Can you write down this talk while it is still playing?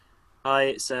Hi,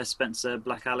 it's Spencer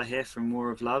Blackalla here from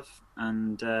War of Love,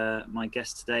 and my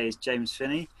guest today is James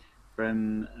Finney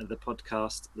from the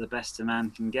podcast The Best a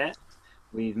Man Can Get.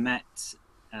 We've met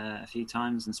a few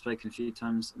times and spoken a few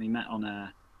times. We met on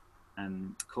a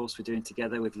course we're doing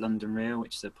together with London Real,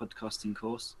 which is a podcasting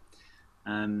course.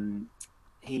 Um,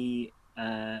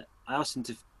 I asked him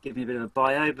to give me a bit of a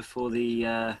bio before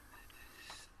the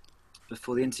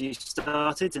interview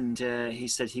started, and he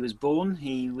said he was born,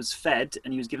 he was fed,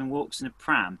 and he was given walks in a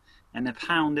pram and a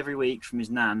pound every week from his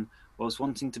nan whilst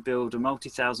wanting to build a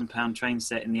multi-thousand-pound train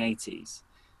set in the 80s.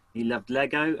 He loved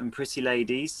Lego and pretty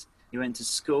ladies. He went to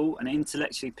school and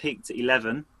intellectually peaked at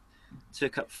 11,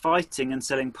 took up fighting and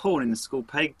selling porn in the school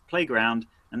playground,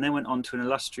 and then went on to an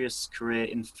illustrious career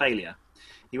in failure.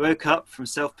 He woke up from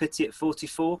self-pity at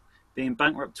 44, being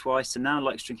bankrupt twice, and now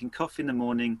likes drinking coffee in the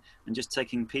morning and just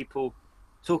talking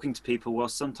to people while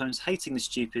sometimes hating the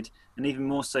stupid, and even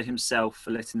more so himself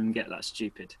for letting them get that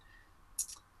stupid.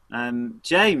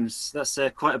 James, that's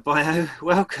quite a bio.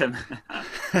 Welcome.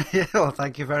 Yeah, well,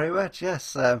 thank you very much.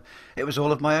 Yes, it was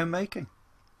all of my own making.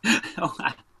 Oh,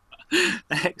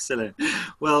 excellent.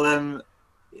 Well,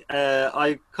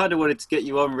 I kind of wanted to get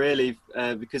you on really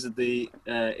because of the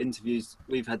interviews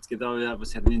we've had together. I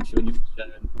obviously had an interview on your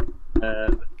show,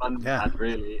 and the fun we've Yeah, had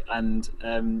really, and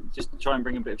just to try and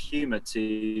bring a bit of humour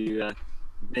to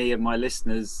me and my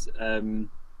listeners.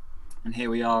 And here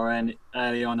we are, and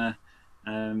early on a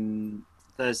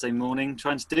Thursday morning,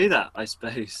 trying to do that, I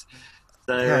suppose.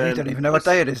 yeah. So You don't even know what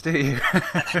day it is, do you?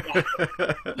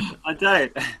 I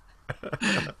don't.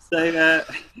 So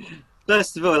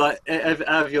first of all, like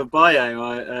out of your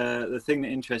bio, the thing that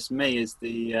interests me is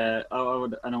and I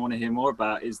want to hear more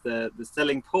about is the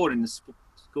selling porn in the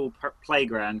school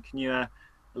playground. Can you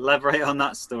elaborate on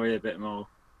that story a bit more?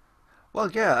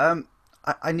 Well, yeah.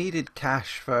 I needed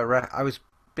cash for. I was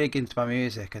big into my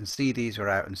music, and CDs were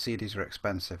out, and CDs were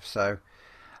expensive. So,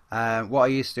 what I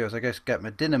used to do is I just get my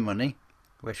dinner money,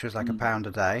 which was like a Mm. pound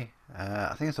a day.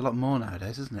 I think it's a lot more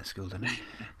nowadays, isn't it, school dinner?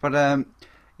 But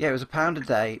yeah, it was a pound a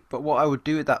day. But what I would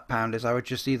do with that pound is I would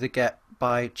just either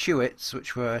buy Chewits,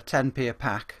 which were 10p a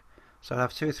pack, so I'd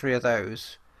have two or three of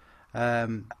those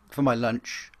for my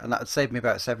lunch, and that would save me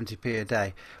about 70p a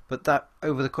day. But that,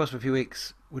 over the course of a few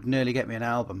weeks, would nearly get me an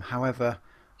album. However,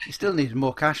 you still needed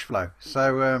more cash flow.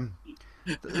 So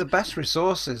the best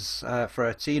resources for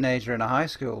a teenager in a high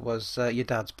school was your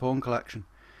dad's porn collection.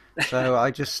 So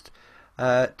I just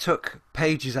took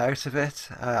pages out of it.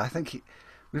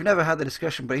 We've never had the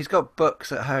discussion, but he's got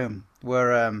books at home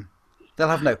where they'll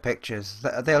have no pictures.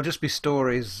 They'll just be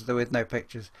stories with no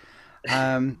pictures,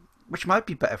 which might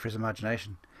be better for his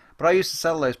imagination. But I used to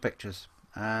sell those pictures.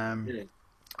 Really?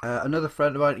 Another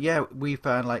friend of mine, yeah, we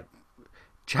found like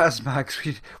jazz mags.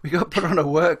 We got put on a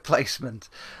work placement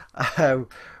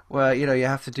where you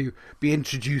have to be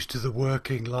introduced to the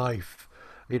working life,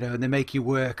 and they make you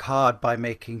work hard by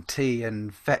making tea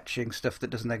and fetching stuff that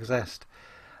doesn't exist.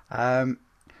 Um,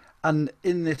 and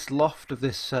in this loft of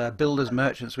this builders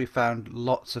merchants, we found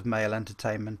lots of male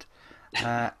entertainment,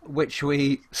 which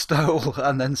we stole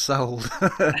and then sold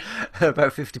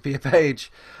about 50p a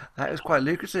page. It was quite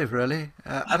lucrative, really.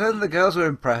 I don't think the girls were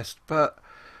impressed, but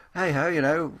hey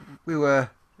ho, we were.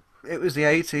 It was the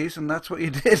 80s, and that's what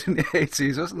you did in the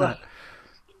 80s, wasn't Well, it?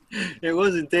 it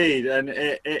was indeed, and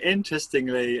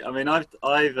interestingly, I mean,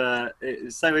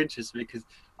 it's so interesting because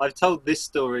I've told this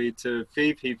story to a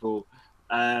few people,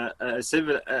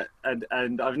 similar,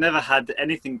 and I've never had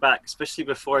anything back, especially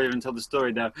before I even told the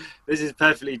story. Now, this is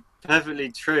perfectly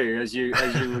true, as you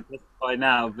will testify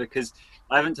now, because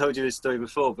I haven't told you this story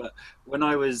before. But when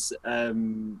I was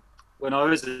when I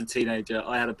was a teenager,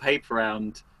 I had a paper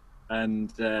round,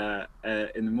 and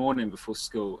in the morning before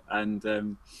school, and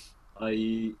I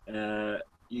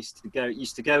used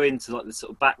to go into like the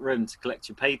sort of back room to collect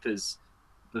your papers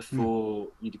Hmm. before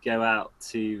you'd go out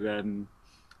to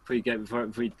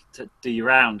before you do your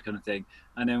round kind of thing.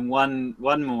 And then one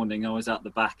morning I was out the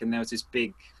back, and there was this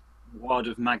big wad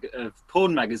of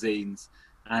porn magazines,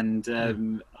 and Hmm.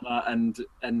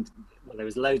 well, there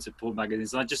was loads of porn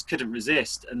magazines, and I just couldn't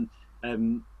resist. And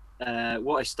um,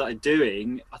 what I started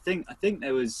doing, I think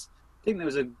there was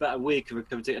about a week of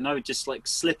recovery, and I would just like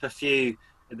slip a few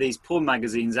of these porn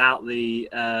magazines out the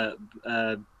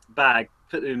bag,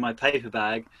 put them in my paper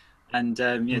bag, and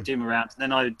Hmm. do them around. And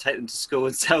then I would take them to school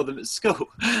and sell them at school.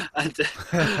 And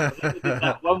I think I did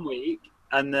that one week,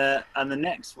 and the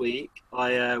next week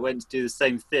I went to do the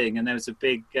same thing, and there was a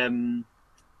big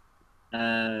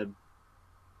uh,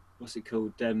 what's it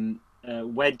called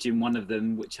wedge in one of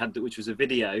them, which was a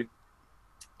video,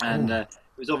 and Oh, it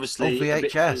was oh, obviously a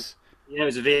bit too. VHS. Yeah, it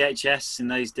was a VHS in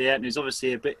those days, and it was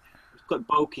obviously a bit quite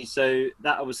bulky, so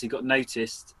that obviously got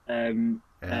noticed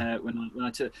Yeah. when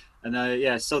I took, and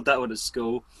yeah, sold that one at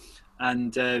school,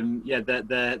 and yeah,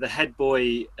 the head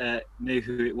boy knew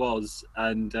who it was,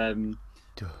 and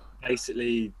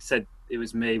basically said it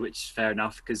was me, which fair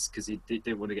enough because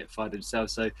didn't want to get fired himself.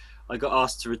 So I got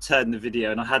asked to return the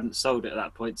video, and I hadn't sold it at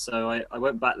that point. So I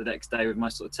went back the next day with my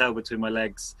sort of tail between my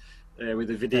legs, with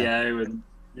the Yeah. video, and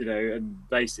and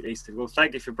basically said, "Well,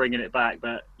 thank you for bringing it back,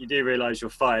 but you do realise you're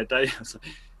fired, don't you?" I was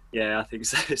like, yeah, I think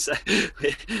so. So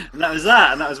and that was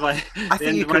that, and that was my I the think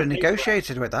end you of could my have paper.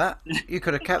 negotiated with that. You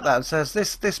could have kept that and says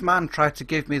this man tried to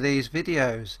give me these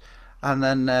videos, and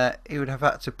then he would have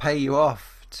had to pay you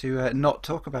off to not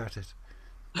talk about it.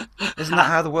 Isn't that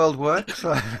how the world works?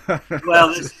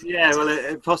 Well, yeah, well,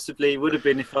 it possibly would have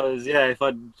been if I was, yeah, if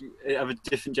I'd have a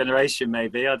different generation,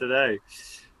 maybe. I don't know.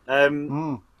 Um,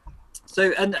 Hmm.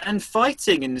 so, and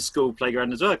fighting in the school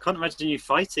playground as well. I can't imagine you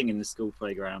fighting in the school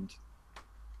playground.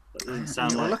 That doesn't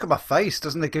sound Well, like. look at my face.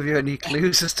 Doesn't it give you any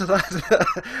clues as to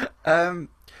that?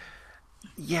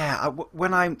 Yeah,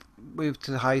 when I moved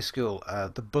to high school,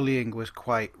 the bullying was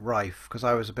quite rife because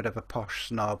I was a bit of a posh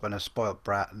snob and a spoilt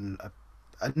brat and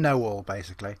a know-all,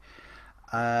 basically.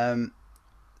 Um,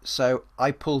 so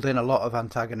I pulled in a lot of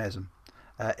antagonism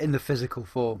in the physical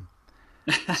form.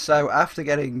 So after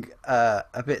getting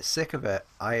a bit sick of it,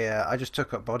 I just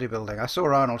took up bodybuilding. I saw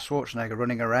Arnold Schwarzenegger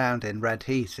running around in red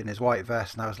heat in his white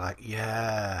vest, and I was like,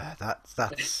 yeah, that's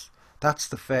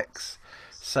the fix.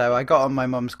 So I got on my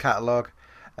mum's catalogue,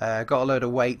 got a load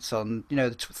of weights on,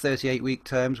 the 38-week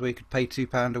terms where you could pay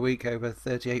 £2 a week over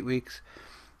 38 weeks.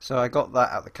 So I got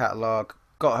that out the catalogue.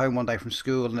 Got home one day from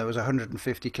school, and there was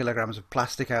 150 kilograms of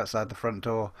plastic outside the front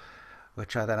door,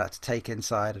 which I then had to take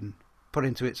inside and put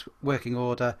into its working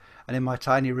order. And in my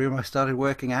tiny room, I started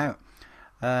working out.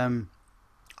 Um,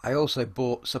 I also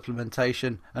bought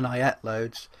supplementation, and I ate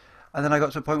loads. And then I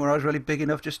got to a point where I was really big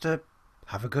enough just to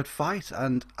have a good fight.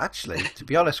 And actually, to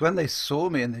be honest, when they saw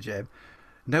me in the gym,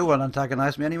 no one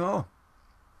antagonised me anymore.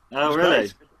 It Oh, was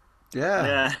really? great. Yeah,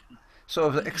 Yeah.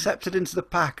 sort of accepted into the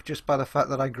pack just by the fact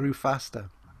that I grew faster.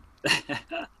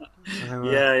 So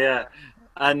Yeah, yeah.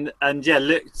 And yeah,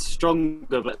 looked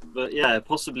stronger, but yeah,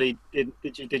 possibly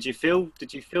did you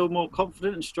feel more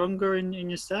confident and stronger in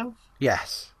yourself?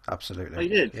 yes, Oh, absolutely. you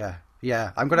did. Yeah,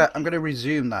 yeah. I'm gonna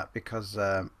resume that because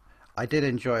I did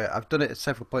enjoy it. I've done it at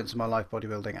several points in my life,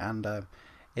 bodybuilding, and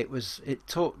it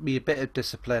taught me a bit of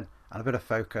discipline and a bit of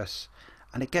focus,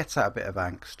 and it gets out a bit of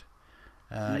angst.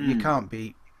 You Mm. can't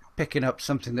be picking up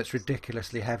something that's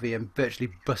ridiculously heavy and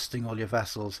virtually busting all your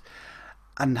vessels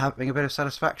and having a bit of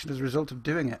satisfaction as a result of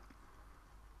doing it.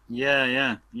 Yeah,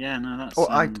 yeah, yeah. No, Or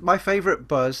that's my favourite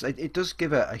buzz, it does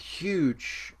give it a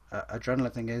huge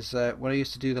adrenaline thing, is when I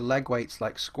used to do the leg weights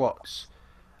like squats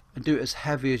and do it as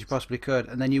heavy as you possibly could,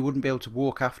 and then you wouldn't be able to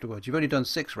walk afterwards. You've only done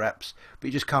 6 reps, but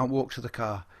you just can't walk to the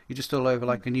car. You're just all over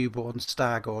like a newborn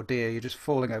stag or deer. You're just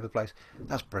falling over the place.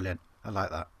 That's brilliant. I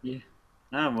like that. yeah.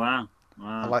 Oh, wow,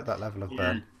 I wow. like that level of Yeah,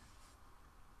 burn.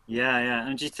 yeah, yeah.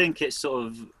 And do you think it's sort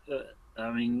of,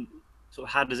 I mean, sort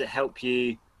of, how does it help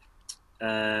you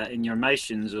in your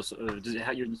emotions, or sort of does it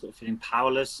help you sort of feeling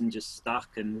powerless and just stuck?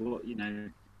 And what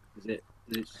does it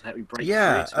just help you break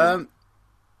free Yeah, at all?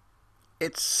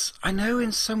 I know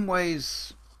in some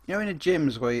ways, in the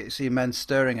gyms where you see men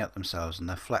stirring at themselves and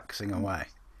they're flexing away.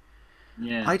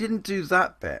 Yeah. I didn't do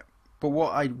that bit, but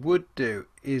what I would do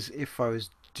is if I was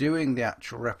doing the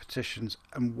actual repetitions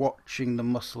and watching the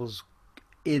muscles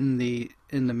in the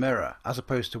mirror as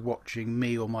opposed to watching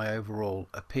me or my overall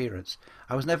appearance.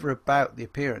 I was never about the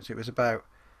appearance, it was about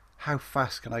how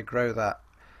fast can I grow that?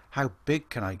 How big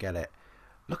can I get it?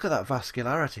 Look at that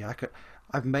vascularity.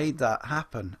 I've made that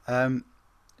happen.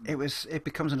 It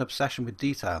becomes an obsession with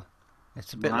detail.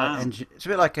 Wow. It's a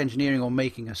bit like engineering or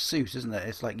making a suit, isn't it?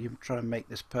 It's like you're trying to make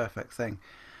this perfect thing.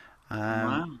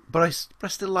 Wow. But I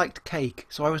still liked cake,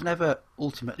 so I was never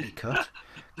ultimately cut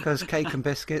because cake and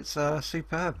biscuits are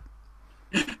superb.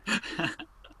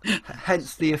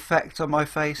 Hence the effect on my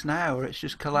face now, where it's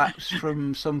just collapsed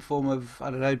from some form of,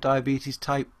 I don't know, diabetes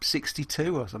type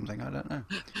 62 or something. I don't know.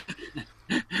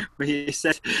 Well, you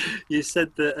said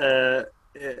that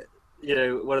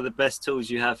one of the best tools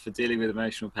you have for dealing with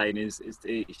emotional pain is to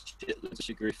eat shitloads of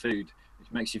sugary food,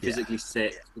 which makes you Yeah. physically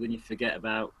sick, but then you forget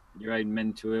about your own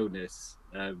mental illness.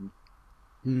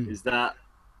 Mm.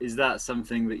 Is that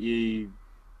something that you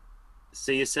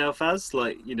see yourself as,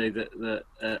 like, that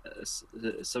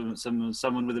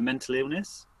someone with a mental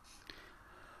illness?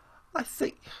 I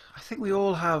think I think we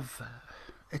all have.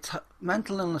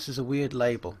 Mental illness is a weird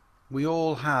label. We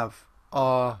all have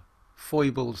our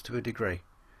foibles to a degree,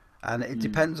 and it Mm.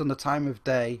 depends on the time of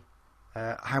day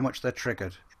how much they're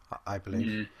triggered, I believe.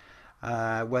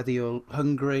 Yeah. Whether you're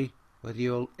hungry, whether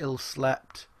you're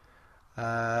ill-slept,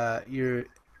 you're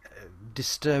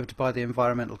disturbed by the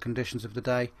environmental conditions of the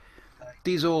day.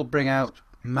 These all bring out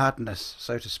madness,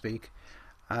 so to speak.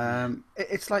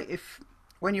 It's like if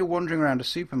when you're wandering around a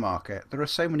supermarket, there are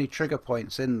so many trigger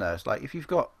points in there. It's like if you've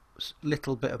got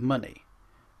little bit of money,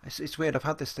 it's weird. I've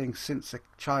had this thing since a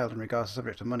child in regards to the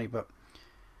subject of money, but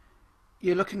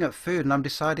you're looking at food, and I'm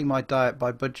deciding my diet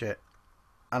by budget,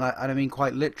 and I mean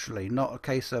quite literally, not a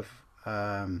case of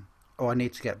oh, I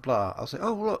need to get blah. I'll say,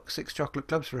 oh look, 6 chocolate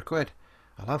clubs for £1.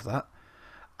 I'll have that,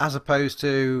 as opposed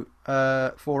to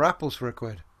 4 apples for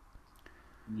 £1.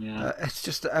 Yeah. It's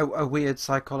just a weird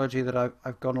psychology that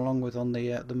I've gone along with on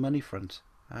the money front.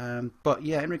 But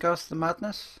yeah, in regards to the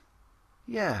madness,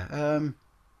 yeah,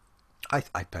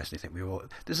 I personally think we all.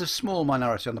 There's a small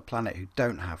minority on the planet who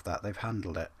don't have that. They've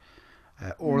handled it,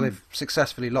 or they've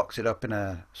successfully locked it up in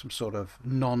some sort of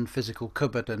non-physical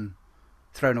cupboard and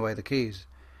thrown away the keys.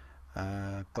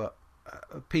 But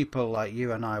people like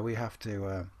you and I, we have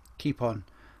to keep on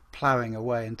ploughing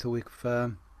away until we've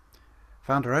found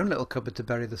our own little cupboard to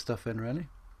bury the stuff in. Really.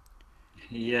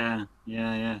 Yeah.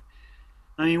 Yeah. Yeah.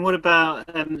 I mean, what about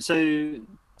so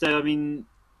I mean,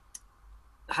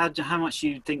 how much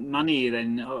you think money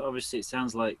then? Obviously, it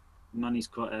sounds like money's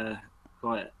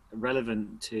quite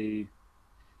relevant to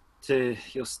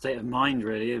your state of mind,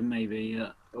 really, maybe,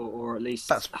 or at least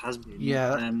That's has been.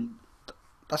 yeah.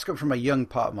 That's come from a young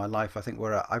part of my life, I think,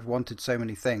 where I've wanted so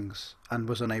many things and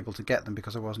was unable to get them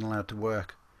because I wasn't allowed to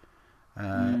work.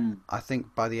 I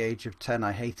think by the age of 10,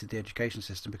 I hated the education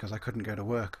system because I couldn't go to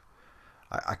work.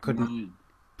 I couldn't Right.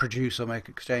 produce or make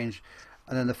exchange.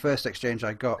 And then the first exchange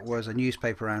I got was a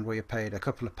newspaper round where you paid a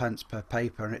couple of pence per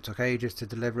paper, and it took ages to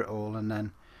deliver it all. And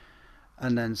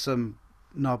then some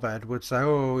knobhead would say,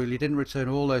 "Oh, well, you didn't return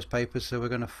all those papers, so we're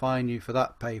going to fine you for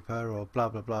that paper," or blah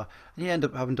blah blah. And you end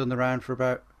up having done the round for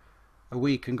about a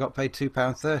week and got paid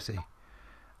 £2.30.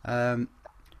 Um,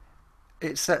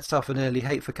 it sets off an early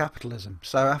hate for capitalism.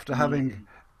 So after having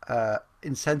Yeah.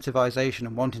 incentivization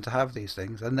and wanting to have these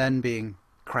things, and then being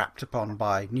crapped upon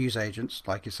by newsagents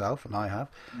like yourself and I have,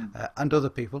 Mm. and other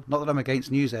people. Not that I'm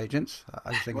against newsagents.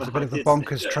 I just think it's Well, a bit of a it's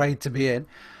bonkers trade to be in.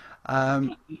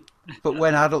 Um, but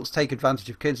when adults take advantage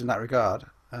of kids in that regard,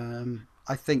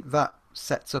 I think that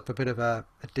sets up a bit of a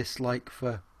dislike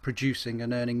for producing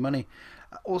and earning money.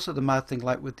 Also, the mad thing,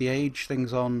 like with the age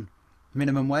things on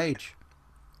minimum wage.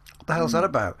 What the hell's that mm,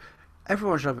 about?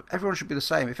 Everyone should be the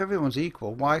same. If everyone's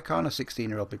equal, why can't a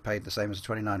 16-year-old be paid the same as a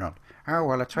 29-year-old? Oh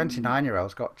well, a mm,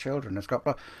 29-year-old's got children. Has got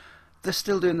blah. They're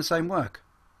still doing the same work.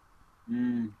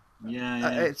 mm. Yeah,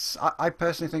 yeah. I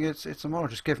personally think it's immoral.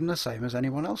 Just give them the same as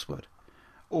anyone else would.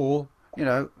 Or you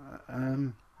know,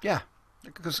 yeah,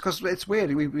 because it's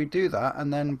weird. We do that,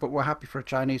 and then but we're happy for a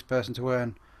Chinese person to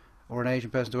earn, or an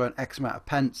Asian person to earn X amount of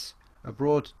pence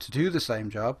abroad to do the same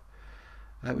job,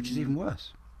 which is Mm. even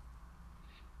worse.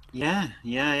 Yeah,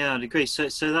 yeah, yeah, I'd agree. So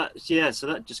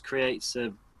that just creates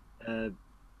a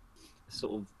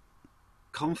sort of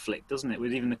conflict, doesn't it,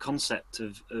 with even the concept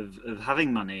of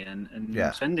having money and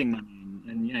Yeah, spending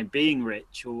money and being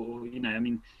rich or I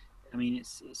mean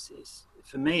it's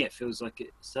for me it feels like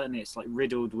it's like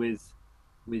riddled with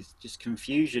just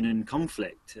confusion and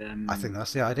conflict. I think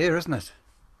that's the idea, isn't it?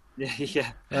 Yeah,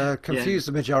 yeah, yeah, Confuse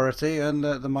the majority, and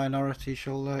the minority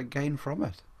shall gain from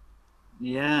it.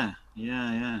 yeah,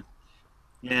 yeah, yeah,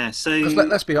 yeah. So Because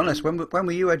let's be honest, when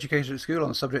were you educated at school on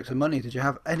the subject of money? Did you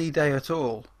have any day at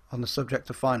all on the subject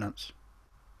of finance?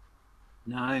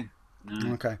 no,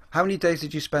 no. Okay. How many days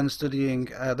did you spend studying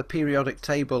the periodic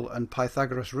table and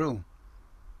Pythagoras rule?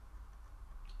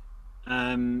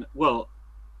 Well,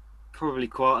 probably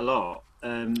quite a lot,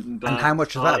 And but how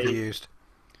much of that have you used?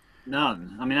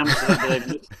 none. I mean, how much of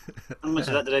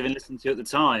that did I even listen to at the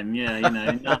time? Yeah,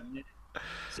 none.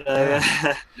 So,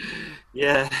 Yeah.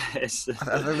 yeah, it's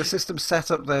I think the system's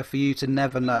set up there for you to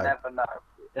never know.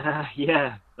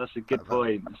 yeah, that's a good That-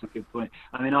 point. That's a good point.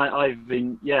 I mean, I've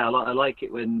been I like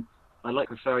it when I like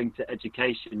referring to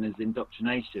education as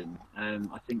indoctrination. I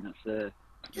think that's a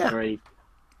yeah. very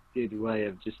good way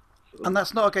of just sort And of.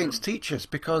 that's not against teachers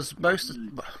because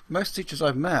most teachers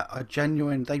I've met are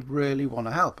genuine. They really want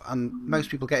to help, and most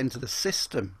Mm, people get into the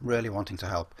system really wanting to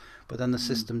help, but then the mm,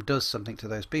 system does something to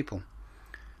those people.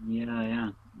 yeah, yeah,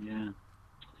 yeah.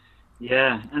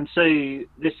 Yeah, and so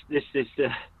this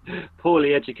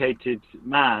poorly educated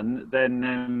man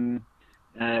then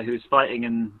who was fighting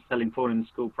and selling porn in the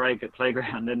school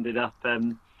playground ended up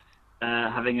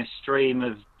having a stream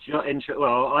of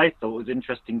well, I thought was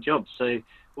interesting jobs. So,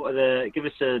 what are give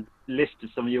us a list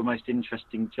of some of your most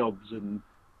interesting jobs and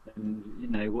and you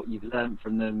know what you've learned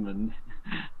from them, and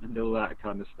and all that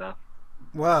kind of stuff.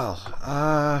 Well,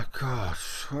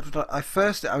 gosh, what did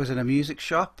I was in a music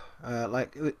shop.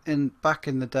 Like in back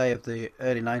in the day of the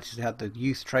early '90s, they had the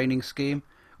youth training scheme,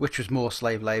 which was more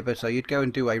slave labour. So you'd go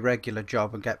and do a regular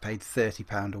job and get paid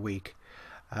 £30 a week,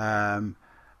 um,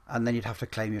 and then you'd have to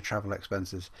claim your travel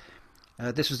expenses.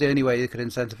 This was the only way you could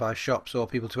incentivize shops or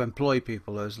people to employ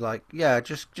people. It was like, yeah,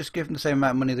 just give them the same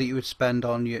amount of money that you would spend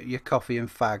on your coffee and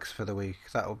fags for the week.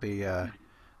 That would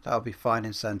be fine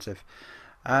incentive.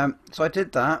 So I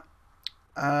did that,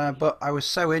 but I was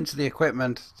so into the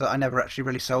equipment that I never actually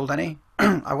really sold any.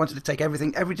 I wanted to take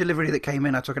everything, every delivery that came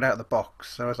in, I took it out of the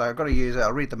box. So I was like, I've got to use it.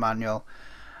 I'll read the manual.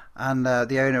 And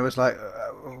the owner was like,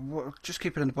 just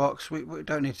keep it in the box. We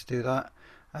don't need to do that.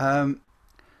 Um,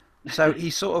 so he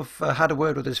sort of had a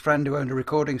word with his friend who owned a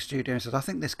recording studio and said, I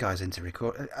think this guy's into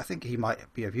record. I think he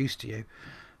might be of use to you.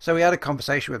 So he had a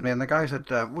conversation with me, and the guy said,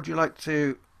 would you like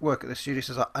to work at the studio? He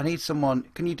says, I need someone.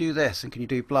 Can you do this? And can you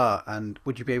do blah? And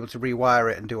would you be able to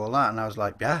rewire it and do all that? And I was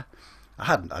like, yeah. I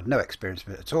had no experience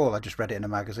with it at all. I just read it in a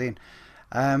magazine.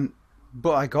 Um,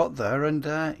 but I got there, and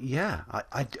yeah,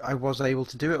 I was able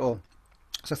to do it all.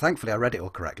 So thankfully, I read it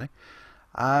all correctly.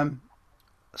 Um,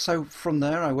 so from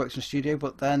there, I worked in a studio,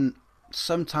 but then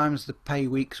sometimes the pay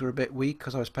weeks were a bit weak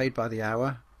because I was paid by the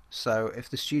hour. So if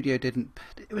the studio didn't,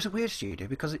 it was a weird studio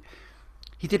because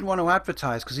he didn't want to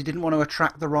advertise because he didn't want to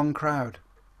attract the wrong crowd,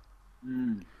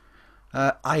 Mm.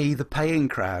 i.e. the paying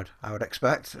crowd, I would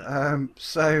expect.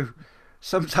 So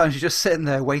sometimes you're just sitting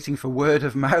there waiting for word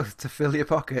of mouth to fill your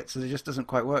pockets, and it just doesn't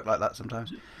quite work like that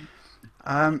sometimes.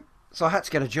 So I had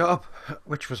to get a job,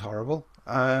 which was horrible.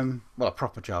 Well, a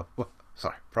proper job. Well,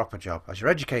 sorry, proper job, as you're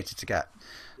educated to get.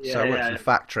 So Yeah, I worked in yeah. a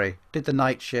factory, did the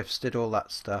night shifts, did all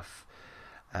that stuff.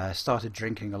 Started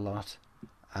drinking a lot.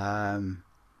 Um,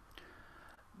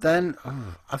 then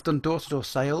I've done door-to-door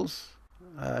sales.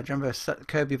 Do you remember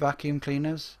Kirby vacuum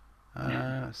cleaners?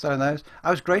 Selling those.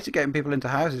 I was great at getting people into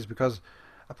houses because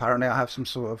apparently I have some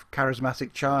sort of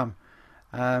charismatic charm.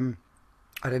 Um,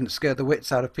 I didn't scare the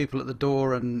wits out of people at the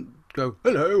door and go,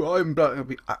 "Hello, I'm black."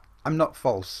 I'm not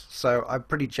false, so I'm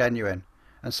pretty genuine.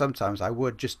 And sometimes I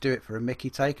would just do it for a Mickey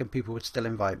take, and people would still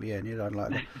invite me in. You know,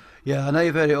 like, yeah, I know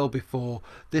you've heard it all before.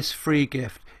 This free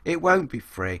gift, it won't be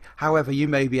free. However, you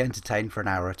may be entertained for an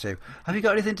hour or two. Have you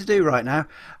got anything to do right now?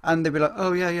 And they'd be like,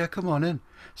 oh yeah, yeah, come on in.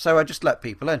 So I just let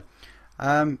people in.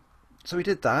 Um, so we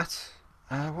did that.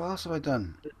 What else have I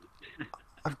done?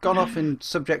 I've gone off in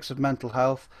subjects of mental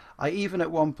health. I even at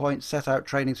one point set out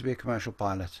training to be a commercial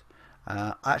pilot.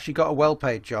 I actually got a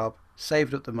well-paid job,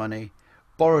 saved up the money,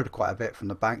 borrowed quite a bit from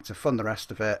the bank to fund the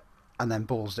rest of it, and then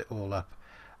ballsed it all up.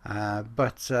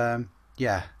 But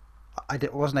yeah,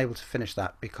 wasn't able to finish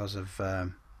that because of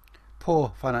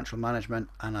poor financial management,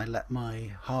 and I let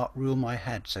my heart rule my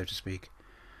head, so to speak.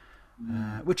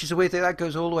 Mm. Which is a weird thing that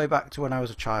goes all the way back to when I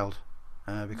was a child,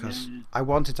 because I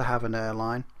wanted to have an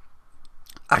airline,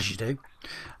 as you do.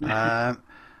 Um,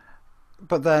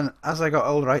 but then as I got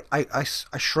older, I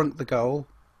shrunk the goal.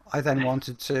 I then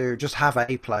wanted to just have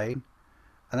a plane.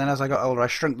 And then as I got older, I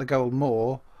shrunk the goal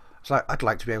more. It's like, I'd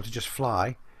like to be able to just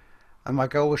fly. And my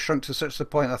goal was shrunk to such a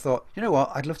point I thought, you know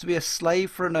what, I'd love to be a slave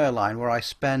for an airline where I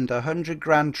spend 100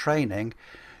 grand training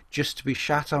just to be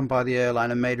shat on by the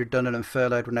airline and made redundant and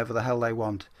furloughed whenever the hell they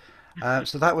want.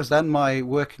 So that was then my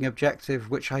working objective,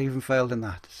 which I even failed in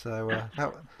that. So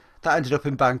that ended up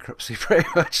in bankruptcy pretty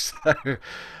much. So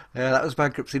yeah, that was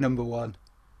bankruptcy number one.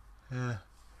 Yeah.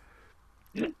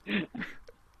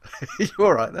 You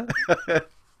all right there?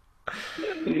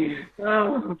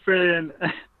 Oh, brilliant.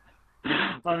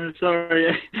 I'm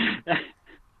sorry.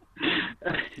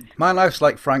 My life's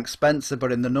like Frank Spencer,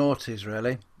 but in the noughties,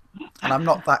 really. And I'm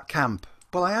not that camp.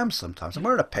 Well, I am sometimes. I'm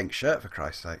wearing a pink shirt, for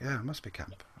Christ's sake. Yeah, I must be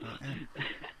camp.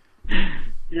 Yeah.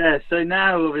 Yeah, so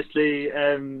now obviously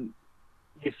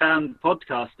you found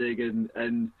podcasting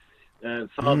and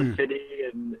Father Mm.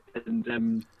 Fiddy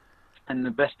and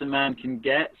the best a man can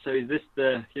get. So is this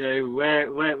the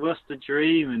where what's the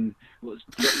dream and what's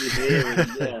got you here?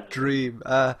 And, yeah. Dream.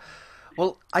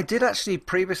 Well, I did actually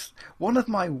One of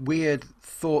my weird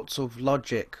thoughts of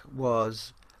logic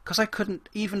was because I couldn't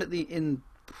even in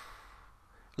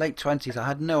late 20s. I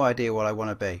had no idea what I want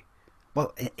to be.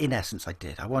 Well, in essence, I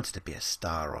did. I wanted to be a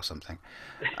star or something.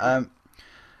 Um,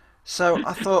 so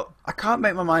I thought I can't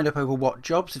make my mind up over what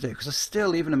job to do because I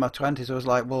still, even in my 20s, I was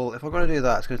like, well, if I'm going to do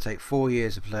that, it's going to take 4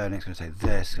 years of learning. It's going to take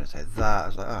this. It's going to take that. I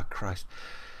was like, oh Christ.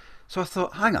 So I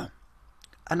thought, hang on,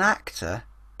 an actor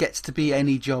gets to be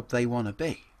any job they want to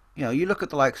be. You know, you look at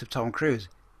the likes of Tom Cruise.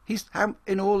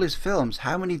 In all his films,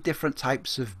 how many different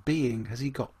types of being has he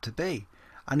got to be?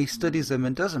 and he studies them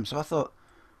and does them. So I thought,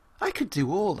 I could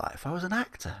do all that if I was an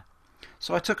actor.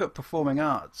 So I took up performing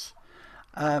arts.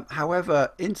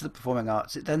 However, into the performing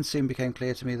arts, it then soon became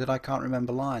clear to me that I can't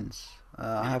remember lines.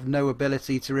 I have no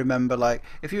ability to remember, like,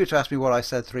 if you were to ask me what I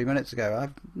said 3 minutes ago, I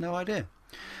have no idea.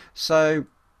 So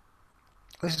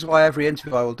this is why every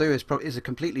interview I will do is a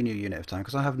completely new unit of time,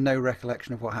 because I have no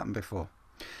recollection of what happened before.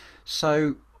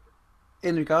 So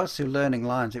in regards to learning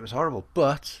lines, it was horrible,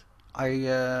 but I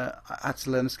had to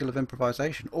learn the skill of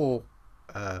improvisation, or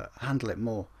handle it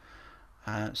more.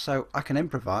 So I can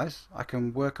improvise, I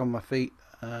can work on my feet,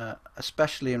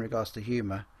 especially in regards to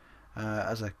humour,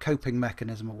 as a coping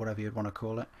mechanism, or whatever you'd want to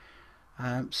call it.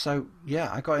 So yeah,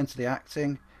 I got into the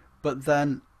acting, but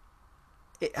then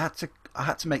I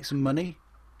had to make some money,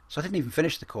 so I didn't even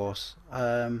finish the course.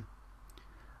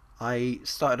 I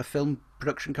started a film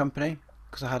production company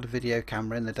because I had a video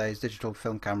camera. In the days, digital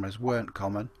film cameras weren't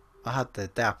common. I had the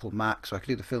Apple Mac, so I could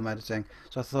do the film editing.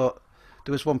 So I thought,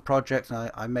 there was one project,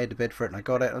 and I made a bid for it, and I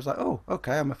got it. I was like, oh,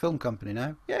 okay, I'm a film company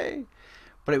now, yay!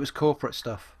 But it was corporate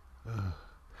stuff.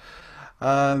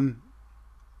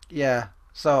 Yeah,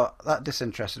 so that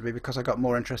disinterested me, because I got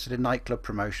more interested in nightclub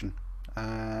promotion,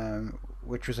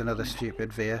 which was another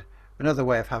stupid veer, another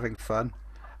way of having fun.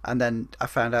 And then I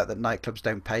found out that nightclubs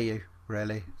don't pay you,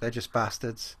 really. They're just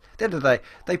bastards. At the end of the day,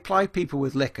 they ply people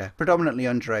with liquor, predominantly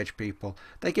underage people.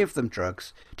 They give them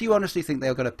drugs. Do you honestly think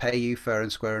they're going to pay you fair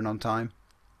and square and on time?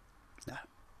 No.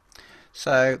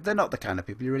 So they're not the kind of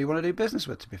people you really want to do business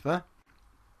with, to be fair.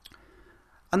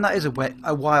 And that is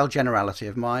a wild generality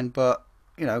of mine, but,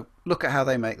 look at how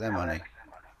they make their money.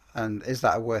 And is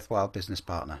that a worthwhile business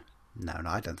partner? No,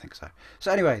 I don't think so.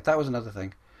 So anyway, that was another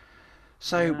thing.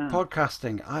 So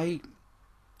podcasting, I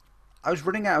was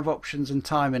running out of options and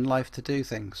time in life to do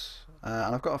things,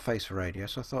 and I've got a face for radio,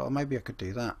 so I thought, oh, maybe I could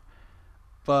do that.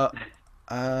 But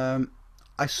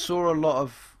I saw a lot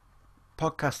of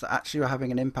podcasts that actually were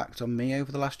having an impact on me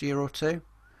over the last year or two.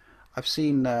 I've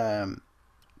seen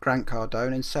Grant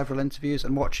Cardone in several interviews,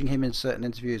 and watching him in certain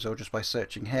interviews, or just by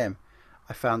searching him,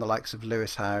 I found the likes of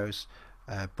Lewis Howes,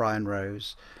 Brian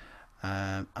Rose,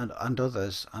 and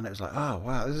others, and it was like, oh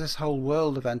wow, there's this whole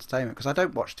world of entertainment. Because I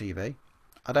don't watch TV.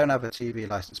 I don't have a TV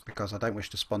license because I don't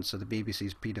wish to sponsor the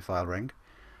BBC's paedophile ring.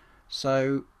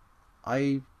 So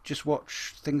I just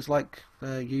watch things like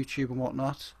YouTube and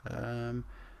whatnot, and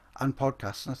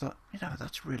podcasts. And I thought,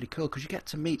 that's really cool, because you get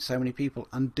to meet so many people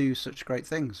and do such great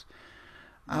things.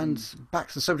 And back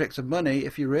to the subject of money,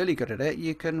 if you're really good at it,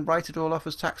 you can write it all off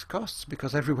as tax costs,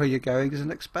 because everywhere you're going is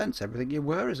an expense. Everything you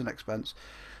wear is an expense.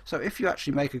 So if you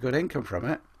actually make a good income from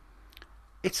it,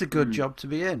 it's a good job to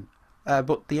be in.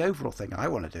 But the overall thing I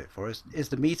want to do it for is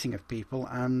the meeting of people.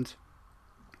 And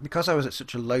because I was at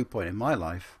such a low point in my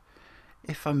life,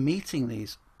 if I'm meeting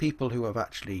these people who have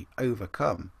actually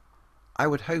overcome, I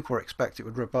would hope or expect it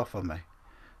would rub off on me.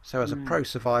 So as a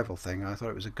pro-survival thing, I thought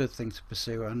it was a good thing to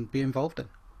pursue and be involved in.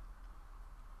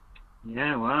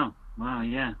 Yeah, wow,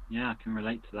 yeah, I can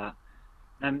relate to that.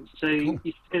 So Cool.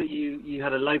 you said you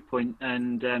had a low point,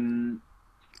 and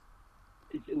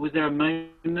was there a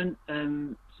moment,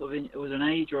 was an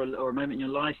age or a moment in your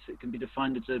life that can be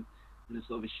defined as a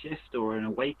sort of a shift or an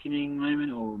awakening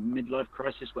moment or midlife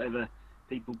crisis, whatever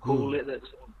people call it, that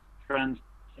sort of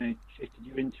shifted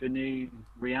you into a new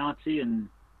reality? And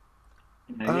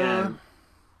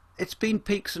It's been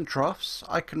peaks and troughs.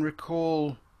 I can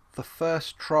recall the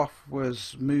first trough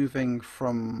was moving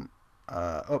from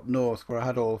up north, where I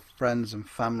had all friends and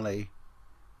family,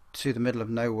 to the middle of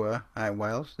nowhere out in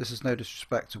Wales. This is no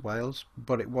disrespect to Wales,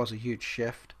 but it was a huge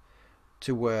shift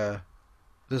to where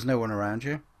there's no one around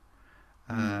you,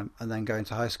 and then going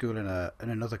to high school in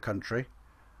another country.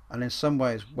 And in some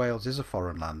ways, Wales is a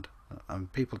foreign land,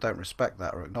 and people don't respect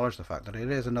that or acknowledge the fact that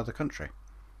it is another country.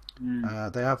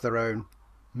 They have their own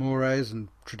mores and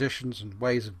traditions and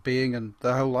ways of being and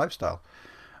their whole lifestyle,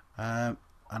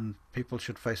 and people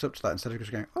should face up to that, instead of just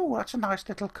going, oh, that's a nice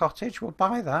little cottage, we'll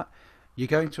buy that. You're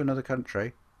going to another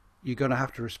country, you're going to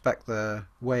have to respect their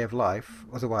way of life,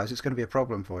 otherwise it's going to be a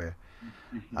problem for you.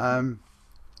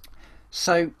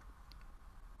 So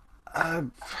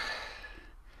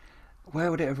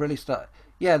where would it have really started?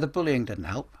 Yeah, the bullying didn't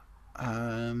help,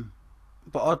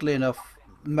 but oddly enough,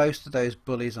 most of those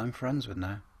bullies I'm friends with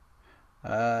now.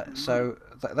 So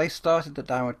they started the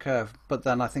downward curve, but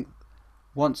then I think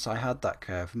once I had that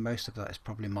curve, most of that is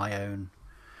probably my own.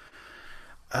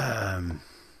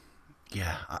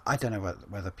 Yeah, I don't know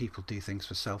whether people do things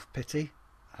for self-pity.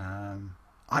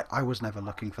 I was never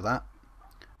looking for that,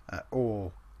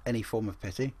 or any form of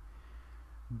pity,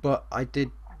 but I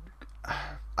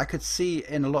could see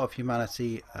in a lot of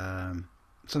humanity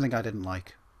something I didn't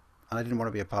like, and I didn't want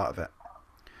to be a part of it.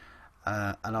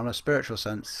 And on a spiritual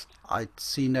sense, I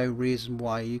see no reason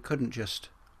why you couldn't just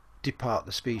depart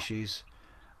the species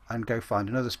and go find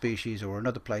another species or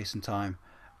another place and time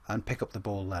and pick up the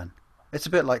ball then. It's a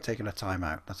bit like taking a time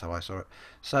out. That's how I saw it.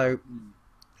 So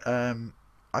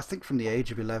I think from the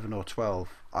age of 11 or 12,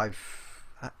 I've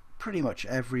pretty much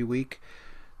every week,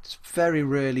 it's very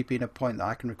rarely been a point that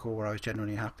I can recall where I was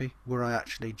genuinely happy, where I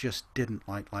actually just didn't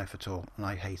like life at all and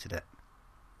I hated it.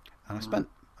 And I spent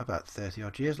about 30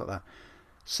 odd years like that.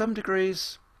 Some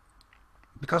degrees,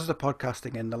 because of the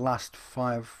podcasting in the last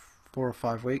 4 or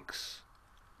 5 weeks,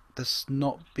 there's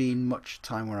not been much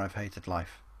time where I've hated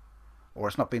life. Or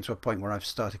it's not been to a point where I've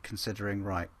started considering,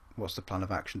 right, what's the plan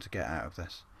of action to get out of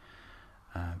this?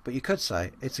 But you could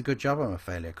say it's a good job I'm a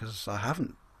failure, because I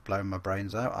haven't blown my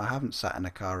brains out. I haven't sat in a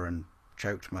car and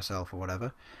choked myself or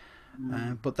whatever.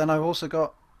 But then I've also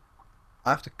got,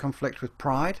 I have to conflict with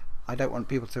pride. I don't want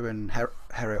people to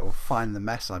inherit or find the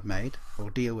mess I've made or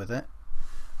deal with it.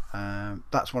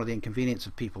 That's one of the inconveniences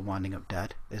of people winding up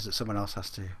dead, is that someone else has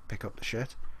to pick up the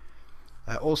shit.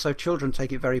 Also, children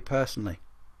take it very personally.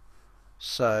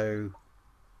 So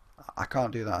I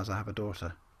can't do that as I have a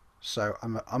daughter. So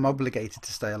I'm obligated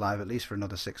to stay alive at least for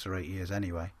another 6 or 8 years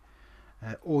anyway.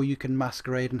 Or you can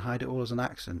masquerade and hide it all as an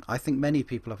accident. I think many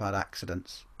people have had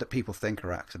accidents that people think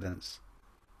are accidents.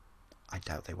 I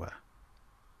doubt they were.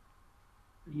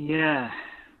 Yeah.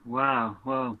 Wow.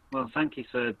 Well. Thank you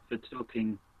for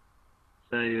talking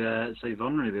so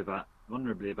vulnerably about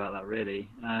that. Really.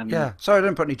 Yeah. Sorry, I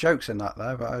didn't put any jokes in that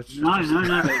there, but I was No.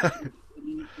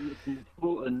 It's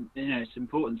important. It's an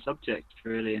important subject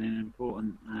really, and an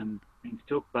important thing to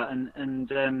talk about.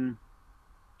 And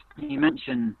you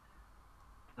mentioned.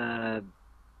 Yeah.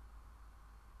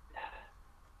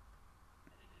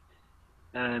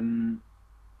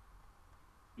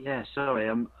 Sorry.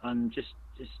 I'm just.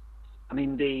 I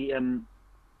mean the.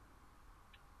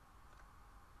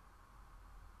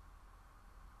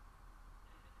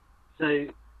 So.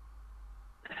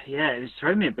 Yeah, it's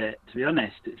thrown me a bit, to be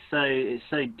honest. It's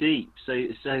so deep, so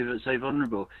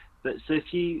vulnerable. But so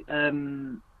if you,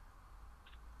 I'm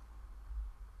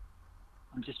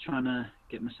just trying to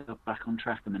get myself back on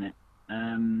track a minute.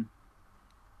 Have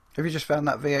you just found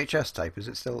that VHS tape? Is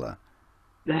it still there?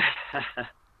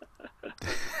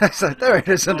 So there it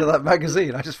is under that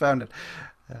magazine. I just found it.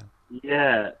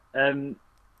 Yeah.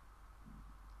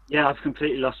 Yeah, I've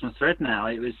completely lost my thread now.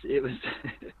 It was.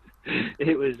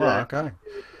 Well, okay.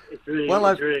 It's really. Well,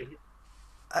 it's really.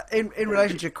 In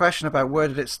relation to your question about where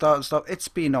did it start and stop, it's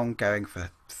been ongoing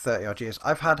for 30 odd years.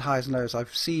 I've had highs and lows.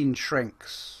 I've seen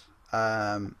shrinks.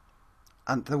 And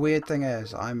the weird thing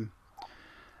is,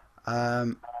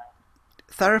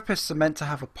 therapists are meant to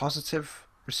have a positive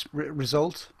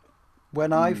result.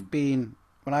 When I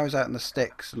was out in the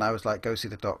sticks and I was like, go see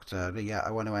the doctor. Yeah, I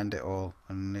want to end it all.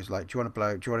 And he's like, do you want to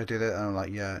blow? Do you want to do that? And I'm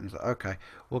like, yeah. And he's like, okay,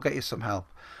 we'll get you some help.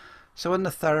 So when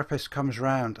the therapist comes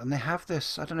round and they have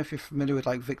this, I don't know if you're familiar with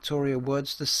like Victoria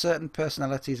Woods, there's certain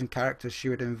personalities and characters she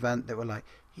would invent that were like,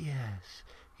 yes,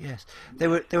 yes. They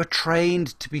were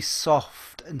trained to be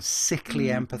soft and sickly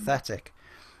empathetic.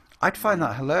 I'd find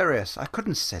that hilarious. I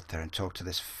couldn't sit there and talk to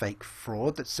this fake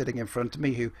fraud that's sitting in front of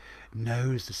me who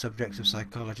knows the subjects of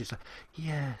psychology. It's like,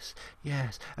 yes,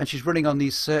 yes. And she's running on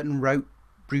these certain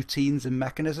routines and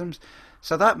mechanisms.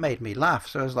 So that made me laugh.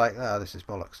 So I was like, oh, this is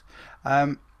bollocks.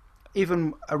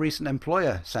 Even a recent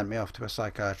employer sent me off to a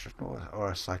psychiatrist or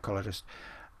a psychologist.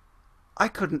 I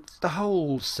couldn't, the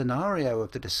whole scenario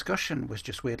of the discussion was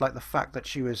just weird. Like the fact that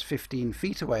she was 15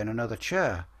 feet away in another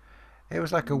chair. It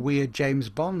was like a weird James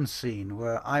Bond scene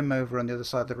where I'm over on the other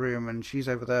side of the room and she's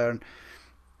over there and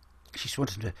she's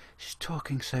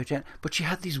talking so gentle, but she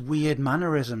had these weird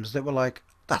mannerisms that were like,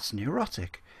 that's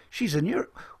neurotic.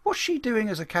 What's she doing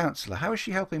as a counsellor? How is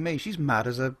she helping me? She's mad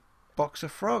as a box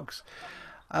of frogs.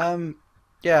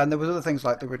 Yeah, and there was other things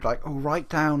like they were like, oh, write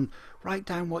down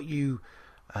what you,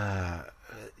 the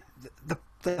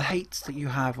hates that you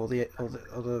have or the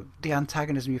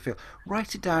antagonism you feel.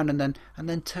 Write it down and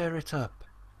then tear it up.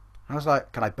 And I was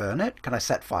like, can I burn it? Can I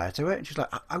set fire to it? And she's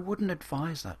like, I wouldn't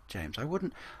advise that, James. I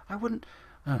wouldn't.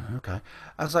 Oh, okay.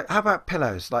 I was like, how about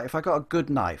pillows? Like, if I got a good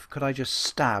knife, could I just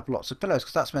stab lots of pillows?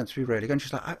 Because that's meant to be really good. And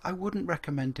she's like, I wouldn't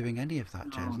recommend doing any of that,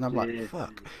 James. And I'm like,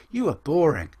 fuck, you are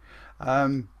boring.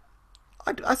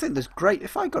 I think there's great.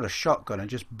 If I got a shotgun and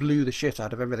just blew the shit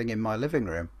out of everything in my living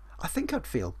room, I think I'd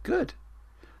feel good.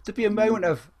 There'd be a moment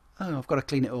of, oh, I've got to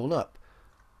clean it all up.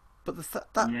 But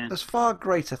there's far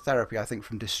greater therapy, I think,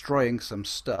 from destroying some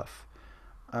stuff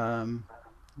than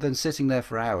sitting there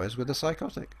for hours with a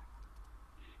psychotic.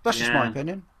 That's just my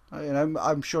opinion.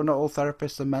 I'm sure not all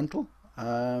therapists are mental.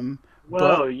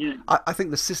 But Well, you I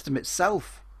think the system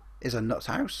itself is a nut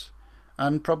house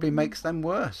and probably makes them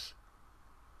worse.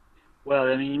 Well,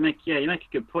 I mean, you make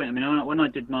a good point. I mean, when I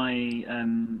did my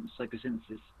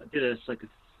psychosynthesis, I did a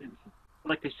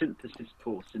psychosynthesis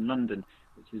course in London,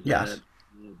 which is Yes.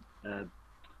 a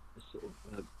sort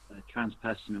of a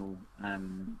transpersonal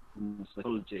form of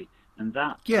psychology, and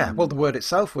that Yeah, well, the word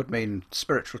itself would mean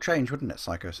spiritual change, wouldn't it?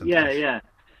 yeah, Psychosynthesis. yeah,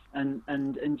 and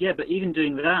yeah, but even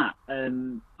doing that,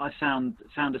 I found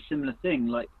a similar thing.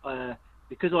 Like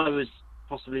because I was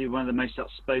possibly one of the most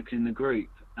outspoken in the group,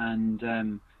 and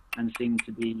seemed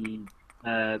to be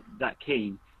that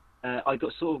keen, I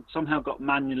got sort of somehow got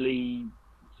manually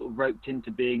sort of roped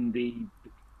into being the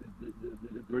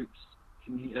group's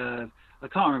I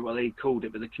can't remember what they called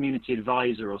it, but the community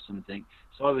advisor or something.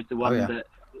 So I was the Oh, one yeah. that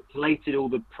collated all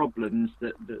the problems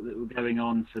that were going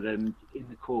on for them in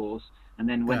the course, and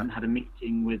then went Yeah. and had a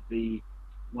meeting with the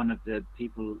one of the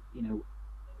people,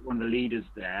 one of the leaders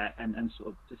there, and sort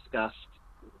of discussed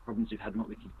what the problems we've had and what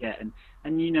we could get. And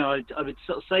I would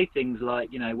sort of say things like,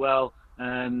 well,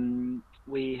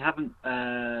 we haven't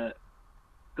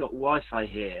got Wi-Fi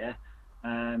here,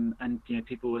 and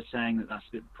people were saying that that's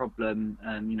a bit of a problem,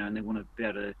 and they want to be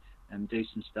able to do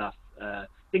some stuff,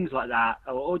 things like that,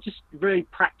 or just very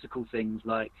practical things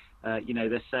like,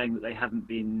 they're saying that they haven't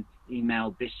been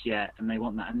emailed this yet, and they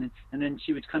want that, and then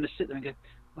she would kind of sit there and go,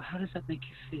 well, how does that make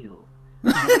you feel?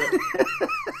 And I'd be like,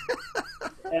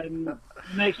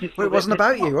 it makes me Well, feel it a bit wasn't pissed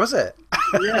about off. you, was it?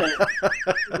 Yeah,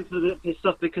 it's a bit pissed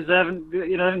off because they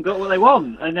haven't got what they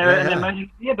want, and Yeah, they're yeah.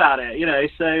 moaning at me about it.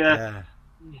 So Yeah.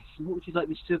 yes, what would you like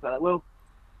me to do about that? Well,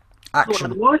 sort out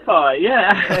the Action. Wi-Fi.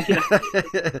 Yeah,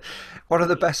 One of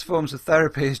the best forms of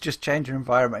therapy is just change your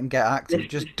environment and get yeah, active.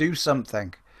 Just do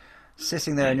something.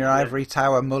 Sitting there in your yeah, ivory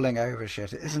tower mulling over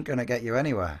shit, it isn't going to get you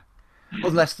anywhere.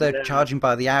 Unless they're yeah. charging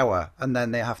by the hour and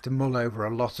then they have to mull over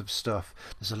a lot of stuff.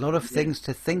 There's a lot of Yeah. things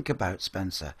to think about,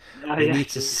 Spencer. Oh, We yes. need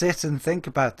to sit and think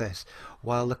about this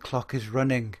while the clock is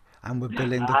running and we're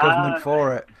billing the government Ah,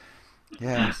 for it.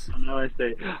 Yes. no, I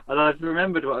see. And I've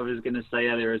remembered what I was going to say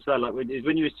earlier as well. Like when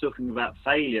you were talking about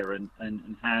failure and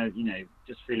how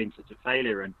just feeling such a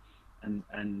failure and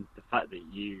the fact that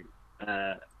you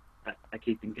are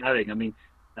keeping going. I mean,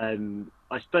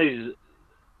 I suppose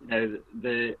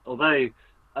the although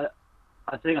I,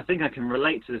 I think I can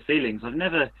relate to the feelings. I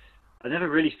never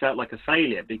really felt like a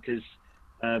failure because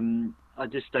I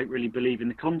just don't really believe in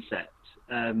the concept.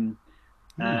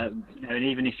 Hmm. And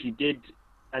even if you did,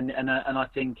 and I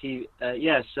think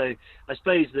yeah. So I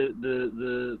suppose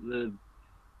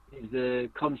the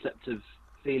concept of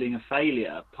feeling a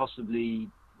failure, possibly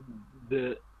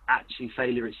the actually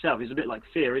failure itself, is a bit like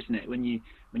fear, isn't it? When you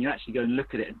actually go and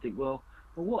look at it and think, well,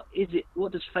 what is it?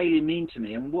 What does failure mean to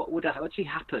me? And what would actually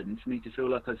happen for me to feel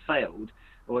like I've failed?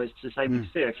 Or it's the same with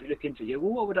Hmm. fear. If you look into it, you go,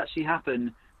 well, what would actually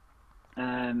happen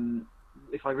um,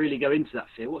 if I really go into that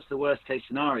fear? What's the worst case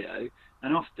scenario?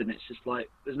 And often it's just like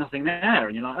there's nothing there,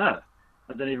 and you're like, oh,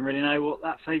 I don't even really know what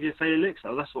that failure looks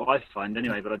like. Well, that's what I find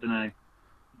anyway, but I don't know if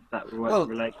that Well,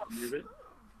 relates to you a bit.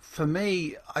 for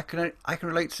me, I can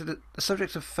relate to the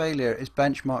subject of failure is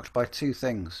benchmarked by two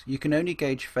things. You can only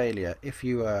gauge failure if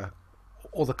you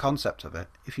or the concept of it,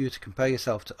 if you were to compare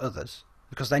yourself to others,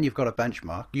 because then you've got a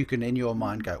benchmark. You can in your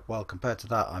mind go, well, compared to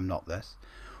that, I'm not this.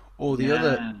 Or the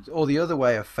other, Yeah. or the other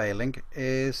way of failing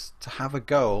is to have a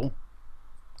goal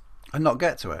and not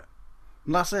get to it.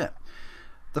 And that's it.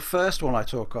 The first one I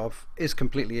talk of is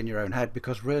completely in your own head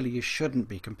because really you shouldn't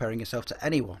be comparing yourself to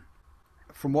anyone.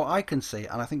 From what I can see,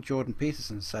 and I think Jordan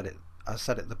Peterson said it, has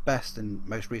said it the best in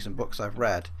most recent books I've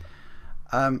read.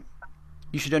 Um,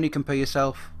 you should only compare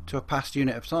yourself to a past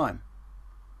unit of time.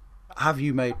 Have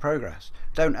you made progress?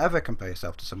 Don't ever compare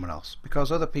yourself to someone else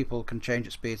because other people can change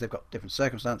at speeds. They've got different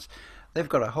circumstances. They've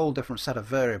got a whole different set of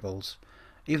variables.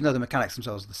 Even though the mechanics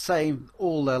themselves are the same,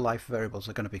 all their life variables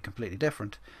are going to be completely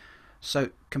different.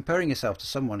 So comparing yourself to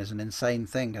someone is an insane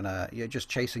thing, and you're just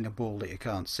chasing a ball that you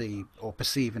can't see or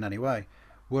perceive in any way.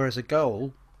 Whereas a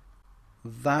goal,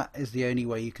 that is the only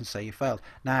way you can say you failed.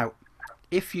 Now,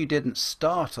 if you didn't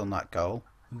start on that goal,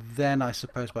 then I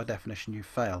suppose by definition you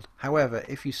failed. However,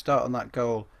 if you start on that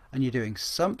goal and you're doing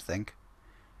something,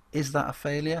 is that a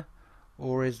failure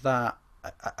or is that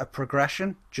a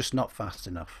progression, just not fast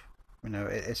enough?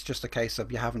 It's just a case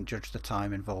of you haven't judged the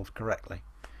time involved correctly.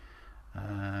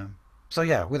 So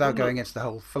yeah, without Well, going into the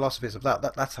whole philosophies of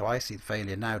that's how I see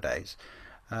failure nowadays.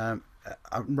 Um,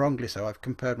 Wrongly so, I've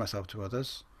compared myself to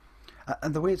others.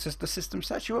 And the weird is the system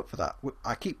sets you up for that.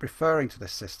 I keep referring to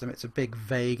this system. It's a big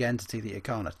vague entity that you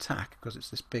can't attack because it's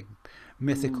this big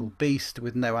mythical mm, beast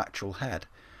with no actual head.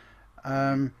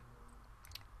 Um,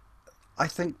 I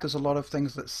think there's a lot of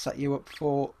things that set you up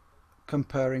for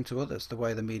comparing to others. The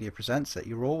way the media presents it,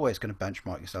 you're always going to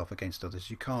benchmark yourself against others.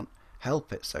 You can't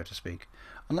help it, so to speak,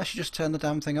 unless you just turn the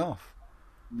damn thing off.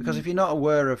 Because Mm. if you're not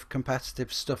aware of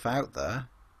competitive stuff out there,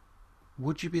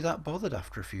 would you be that bothered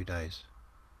after a few days?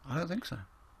 I don't think so.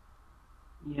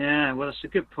 Yeah, well, that's a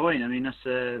good point. I mean,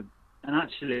 and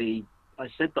actually, I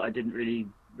said that I didn't really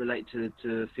relate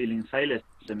to feeling failure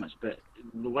so much, but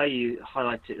the way you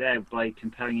highlight it there by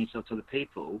comparing yourself to other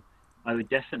people, I would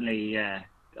definitely,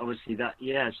 obviously that,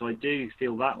 yeah. So I do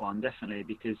feel that one definitely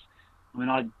because, I mean,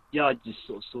 I just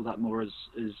sort of saw that more as,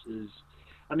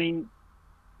 I mean,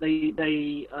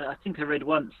 I think I read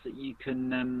once that you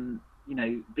can,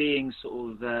 being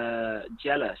sort of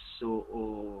jealous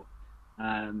or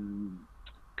um,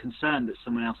 concerned that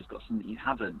someone else has got something you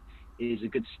haven't is a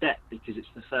good step because it's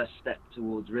the first step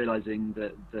towards realizing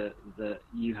that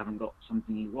you haven't got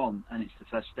something you want, and it's the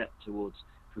first step towards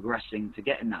progressing to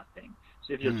getting that thing.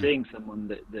 So if you're Hmm. seeing someone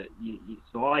that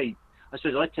so I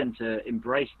suppose I tend to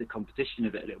embrace the competition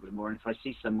of it a little bit more, and if I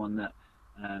see someone that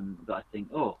I think,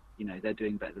 oh, they're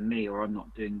doing better than me, or I'm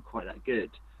not doing quite that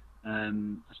good. I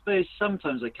suppose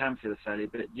sometimes I can feel a failure,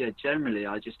 but yeah, generally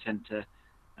I just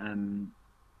um,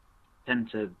 tend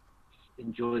to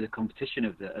enjoy the competition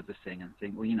of the thing and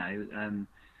think, well,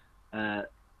 uh,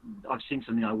 I've seen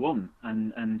something I want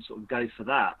and sort of go for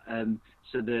that.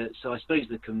 So I suppose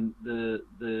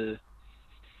the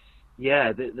yeah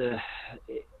I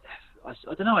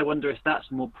don't know. I wonder if that's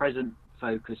more present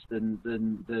focused than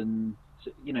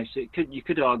so you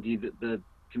could argue that the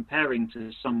comparing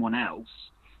to someone else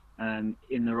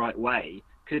in the right way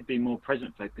could be more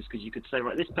present focused because you could say,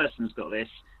 right, this person's got this,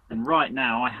 and right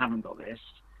now I haven't got this.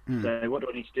 Hmm. So what do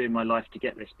I need to do in my life to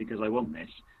get this because I want this?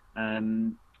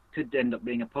 Um, could end up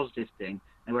being a positive thing.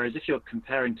 And whereas if you're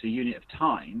comparing to a unit of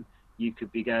time, you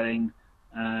could be going,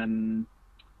 um,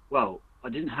 well, I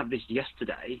didn't have this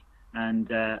yesterday, and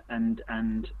I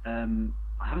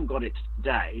haven't got it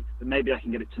today, but maybe I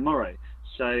can get it tomorrow.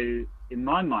 So in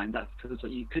my mind, that feels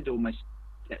like you could almost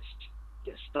get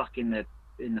get stuck in the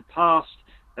past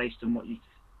based on what you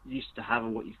used to have or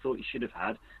what you thought you should have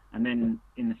had, and then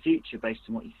in the future based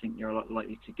on what you think you're a lot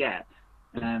likely to get.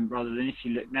 Rather than if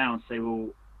you look now and say, well,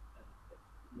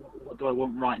 what do I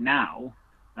want right now,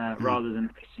 Hmm. rather than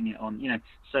fixing it on,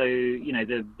 So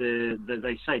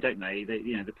they say, don't they?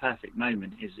 That the perfect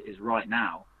moment is right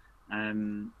now,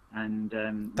 and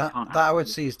you That can't that I have. would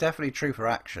see is definitely true for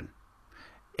action.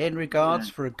 In regards Yeah.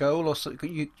 for a goal or so,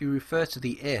 you refer to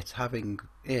the it having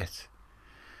it.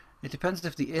 It depends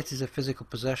if the it is a physical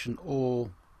possession or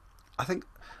I think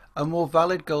a more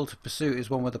valid goal to pursue is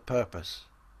one with a purpose.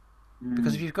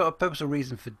 Because if Mm, you've got a purpose or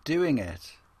reason for doing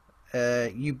it,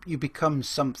 you become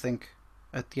something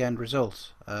at the end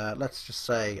result. Let's just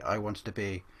say I wanted to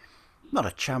be not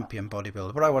a champion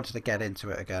bodybuilder, but I wanted to get into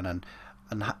it again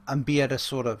and be at a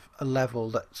sort of a level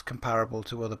that's comparable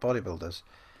to other bodybuilders.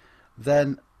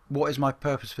 Then what is my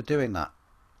purpose for doing that?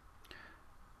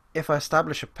 If I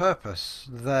establish a purpose,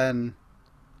 then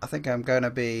I think I'm going to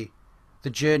be the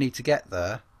journey to get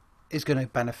there is going to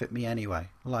benefit me anyway.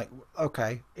 Like,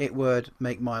 okay, it would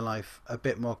make my life a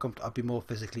bit more comfortable. I'd be more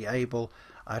physically able.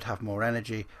 I'd have more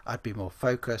energy. I'd be more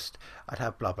focused. I'd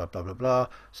have blah, blah, blah, blah, blah.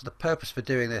 So the purpose for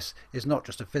doing this is not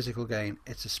just a physical gain,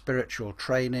 it's a spiritual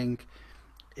training.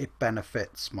 It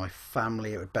benefits my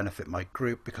family. It would benefit my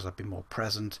group because I'd be more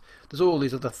present. There's all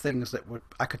these other things that would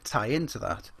I could tie into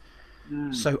that.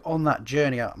 mm, So on that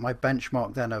journey, my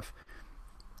benchmark then of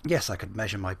yes, I could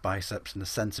measure my biceps in the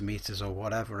centimeters or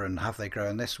whatever and have they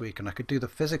grown this week, and I could do the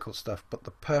physical stuff, but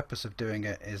the purpose of doing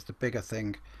it is the bigger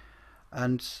thing.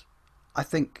 And I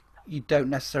think you don't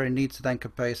necessarily need to then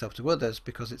compare yourself to others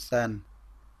because it's then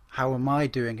how am I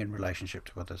doing in relationship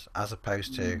to others as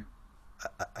opposed to mm.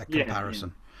 a Yeah, yeah,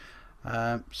 comparison.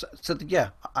 So yeah,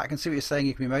 I can see what you're saying.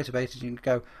 You can be motivated. You can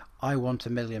go, I want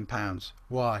 £1 million.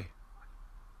 Why?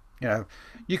 You know,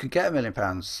 you could get £1 million.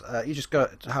 You just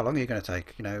got. How long are you going to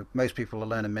take? Most people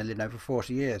will earn 1 million over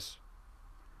 40 years.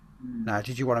 mm. Now,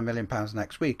 did you want £1 million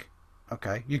next week?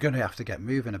 Okay, you're going to have to get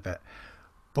moving a bit.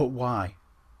 But why?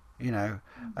 Yeah,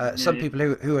 Some yeah. people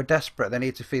who are desperate, they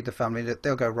need to feed the family.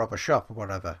 They'll go rob a shop or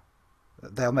whatever.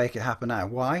 They'll make it happen now.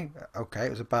 Why? Okay,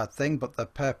 it was a bad thing, but their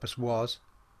purpose was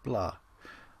blah.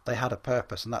 They had a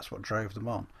purpose, and that's what drove them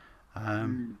on.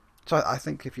 Um, Mm. so I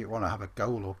think if you want to have a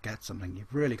goal or get something,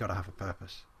 you've really got to have a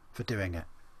purpose for doing it,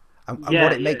 and what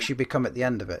Yeah, it yeah, makes you become at the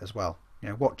end of it as well.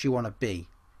 What do you want to be?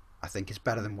 I think is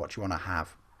better than what you want to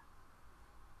have.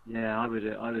 yeah. I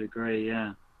would agree.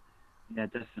 Yeah, yeah,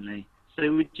 definitely.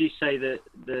 So would you say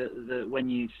that when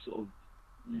you sort of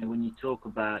when you talk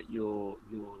about your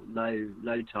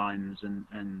low times and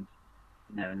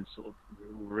and sort of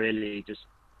really just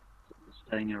sort of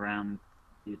staying around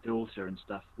your daughter and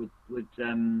stuff, would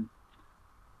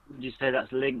you say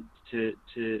that's linked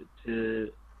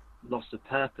to loss of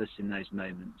purpose in those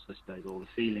moments, I suppose, or the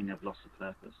feeling of loss of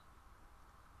purpose?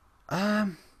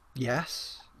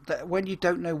 Yes. When you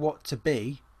don't know what to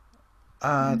be,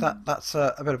 Mm. that's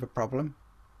a bit of a problem.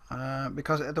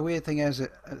 Because the weird thing is,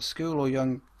 at school or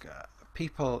young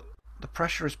people, the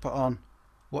pressure is put on.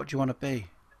 What do you want to be?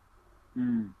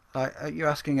 Mm. Like you're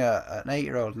asking an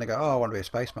 8-year-old, and they go, "Oh, I want to be a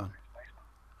spaceman."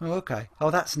 Oh, okay.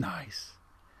 Oh, that's nice.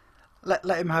 Let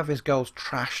him have his goals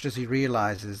trashed as he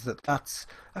realizes that that's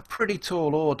a pretty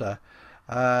tall order,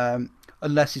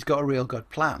 unless he's got a real good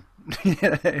plan. you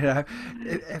know,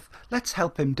 let's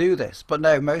help him do this. But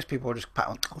no, most people will just pat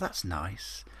on. Oh, that's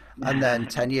nice. And then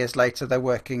 10 years later, they're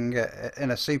working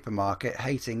in a supermarket,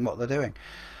 hating what they're doing.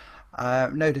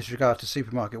 No disregard to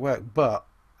supermarket work, but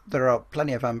there are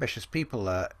plenty of ambitious people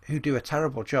there who do a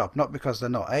terrible job, not because they're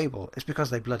not able, it's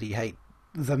because they bloody hate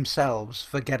themselves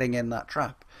for getting in that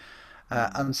trap.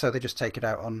 And so they just take it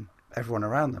out on everyone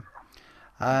around them.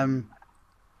 Um,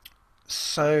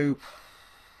 so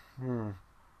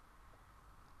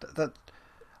that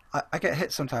I get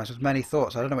hit sometimes with many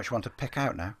thoughts. I don't know which one to pick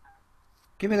out now.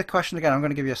 Give me the question again. I'm going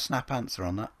to give you a snap answer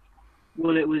on that.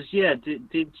 Well, it was, yeah. Did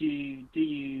you do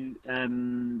you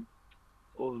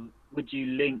or would you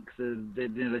link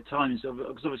the times of,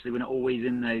 because obviously we're not always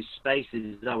in those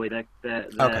spaces, are we? Okay.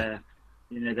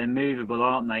 They're they're movable,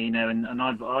 aren't they? And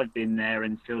I've been there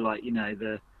and feel like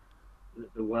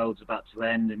the world's about to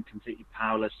end and completely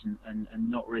powerless and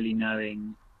not really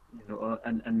knowing,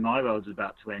 and my world's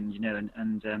about to end,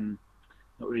 and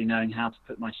not really knowing how to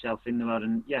put myself in the world.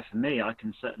 And yeah, for me, I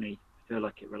can certainly feel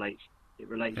like it relates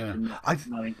Yeah. to not I've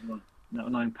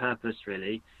knowing purpose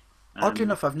really. Oddly Um,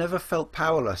 enough, I've never felt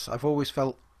powerless. I've always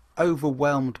felt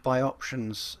overwhelmed by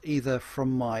options, either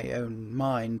from my own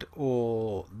mind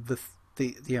or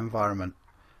the environment.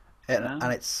 And oh,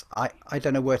 it's I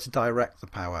don't know where to direct the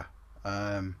power,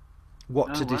 um, what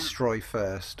oh to wow. destroy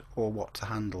first or what to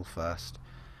handle first.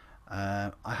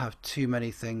 I have too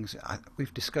many things.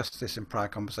 We've discussed this in prior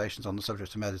conversations on the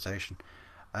subject of meditation.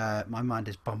 My mind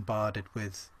is bombarded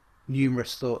with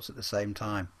numerous thoughts at the same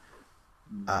time,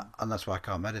 Mm. and that's why I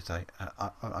can't meditate.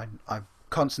 I'm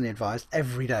constantly advised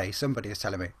every day. Somebody is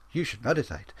telling me you should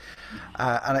meditate,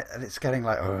 and it's getting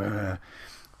like,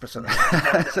 but so,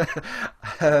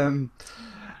 um,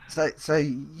 so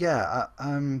yeah,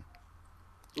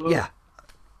 Well, yeah.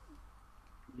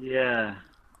 yeah.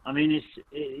 I mean,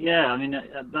 yeah. I mean,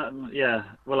 yeah.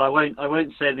 Well, I won't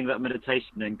say anything about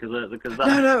meditation then, because No,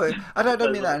 that, no, I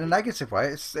don't mean that, that in a negative way.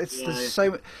 It's there's yeah.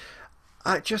 so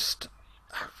I just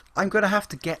I'm going to have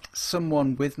to get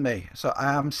someone with me. So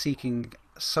I am seeking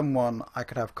someone I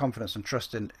could have confidence and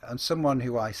trust in, and someone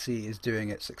who I see is doing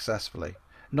it successfully.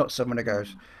 Not someone who goes,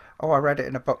 Mm. "Oh, I read it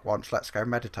in a book once. Let's go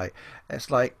meditate." It's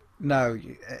like, no,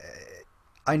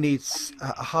 I need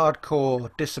a hardcore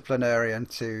disciplinarian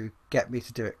to get me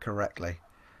to do it correctly.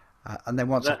 And then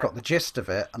once I've That got the gist of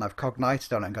it and I've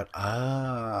cognited on it and gone,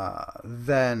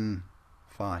 then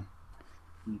fine.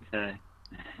 okay.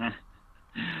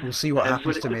 We'll see what Well,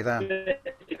 happens to me then.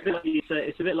 it's a bit like you say.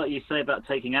 It's a bit like you say about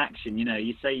taking action.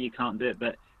 You say you can't do it,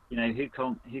 but who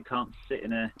can't sit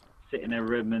in a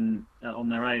room and on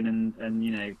their own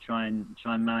and try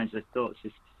and manage their thoughts.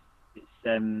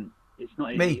 It's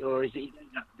not easy, Me. or is it? You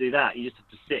don't have to do that. You just have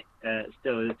to sit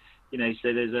still. So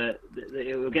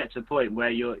it will get to a point where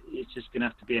it's just going to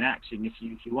have to be an action. If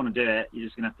you want to do it, you're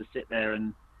just going to have to sit there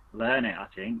and learn it. I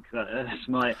think that's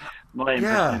my impression of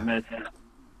Yeah. meditation.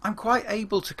 I'm quite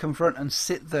able to confront and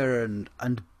sit there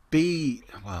and be.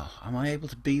 Well, am I able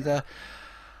to be there?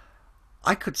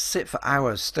 I could sit for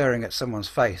hours staring at someone's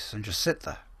face and just sit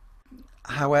there.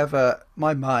 However,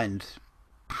 my mind,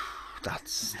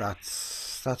 that's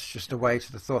just a way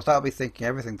to the thoughts. That'll be thinking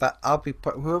everything. That I'll be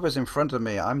whoever's in front of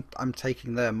me. I'm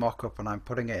taking their mock up and I'm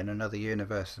putting it in another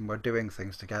universe, and we're doing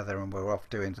things together, and we're off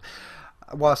doing.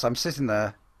 Whilst I'm sitting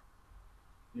there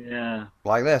Yeah.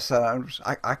 like this,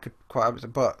 I could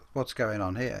quite. But what's going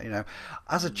on here?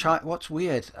 As a Mm. child, what's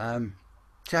weird.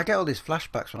 See, I get all these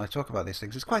flashbacks when I talk about these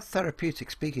things. It's quite therapeutic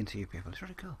speaking to you people. It's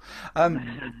really cool.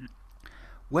 Um,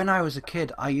 when I was a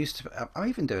kid, I used to. I'm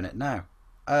even doing it now.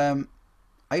 Um,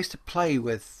 I used to play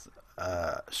with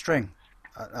string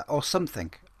or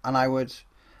something, and I would,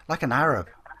 like an Arab.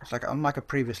 It's like I'm like a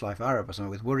previous life Arab or something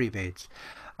with worry beads.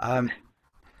 Um,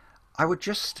 I would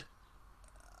just.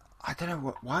 I don't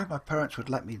know why my parents would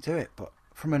let me do it, but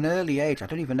from an early age, I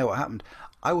don't even know what happened.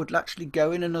 I would actually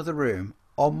go in another room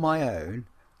on my own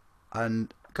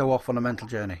and go off on a mental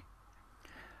journey.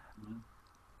 Mm.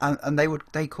 And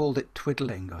they called it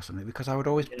twiddling or something because I would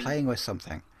always be Yeah, playing with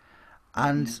something.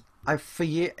 yeah, And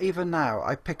even now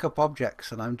I pick up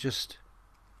objects and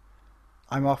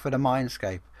I'm off in a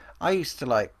mindscape. I used to,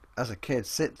 like, as a kid,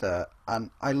 sit there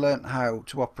and I learnt how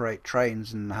to operate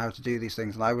trains and how to do these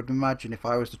things. And I would imagine if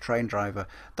I was the train driver,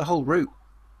 the whole route,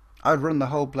 I'd run the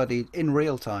whole bloody in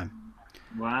real time.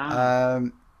 wow,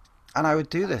 Um, and I would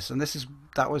do this, and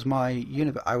that was my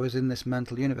universe. I was in this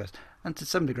mental universe, and to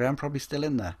some degree, I'm probably still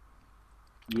in there.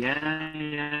 yeah,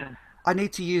 yeah, I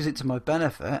need to use it to my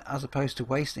benefit as opposed to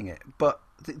wasting it. But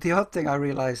the odd thing I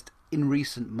realised in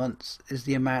recent months is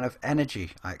the amount of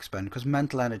energy I expend, because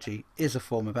mental energy is a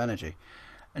form of energy.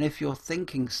 And if you're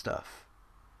thinking stuff,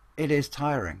 it is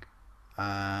tiring.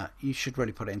 You should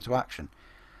really put it into action.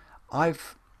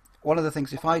 I've One of the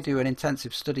things, if I do an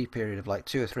intensive study period of like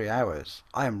 2 or 3 hours,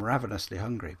 I am ravenously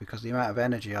hungry because the amount of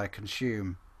energy I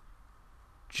consume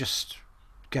just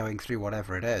going through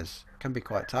whatever it is can be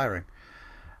quite tiring.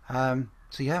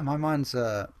 So yeah, my mind's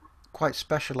quite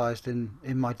specialised in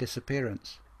my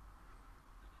disappearance.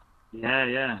 yeah,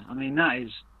 yeah. I mean, that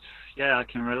is, yeah, I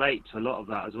can relate to a lot of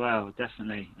that as well,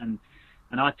 definitely. And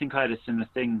I think I had a similar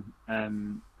thing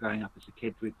growing up as a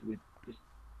kid with this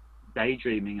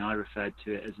daydreaming. I referred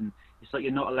to it as, and it's like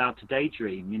you're not allowed to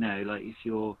daydream. You know, like if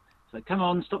you're, it's like, come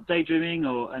on, stop daydreaming,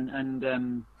 or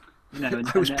you know,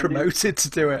 I was promoted to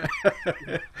do it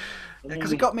and then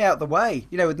because it we, got me out of the way.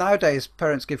 You know, nowadays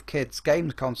parents give kids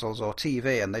game consoles or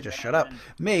TV and they just shut up. yeah,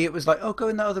 Me, it was like, oh, go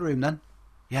in that other room then.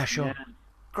 Yeah, yeah. sure,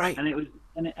 great. And it was,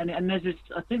 and there's this.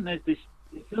 I think there's this.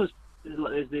 It feels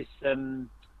like there's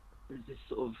this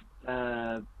sort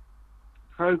of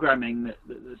programming that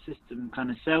the system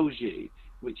kind of sells you,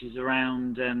 which is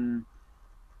around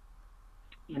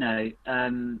you know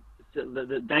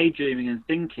that daydreaming and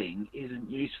thinking isn't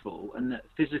useful, and that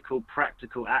physical,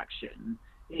 practical action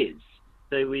is.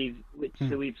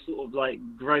 Hmm. So we've sort of like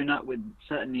grown up with,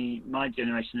 certainly my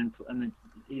generation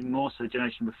even more so the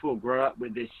generation before, grow up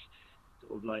with this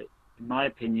sort of like, in my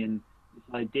opinion, this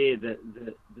idea that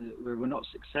we're not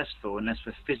successful unless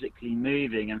we're physically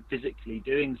moving and physically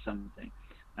doing something.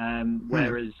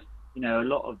 Hmm. Whereas, you know, a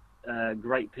lot of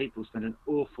great people spend an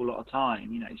awful lot of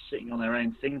time, you know, sitting on their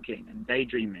own thinking and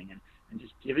daydreaming and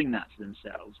just giving that to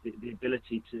themselves, the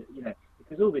ability to, you know,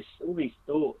 because all these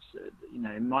thoughts, you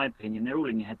know, in my opinion, they're all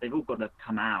in your head. They've all got to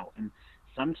come out, and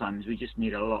sometimes we just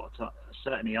need a lot of time.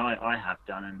 Certainly, I have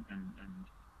done, and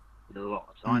a lot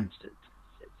of Hmm. times to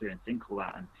sit through and think all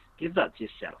that and give that to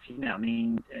yourself. You know, I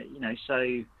mean, you know, so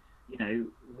you know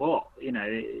what, you know,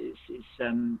 it's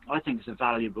I think it's a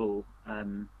valuable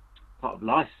part of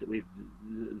life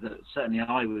that certainly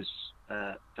I was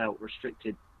felt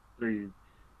restricted through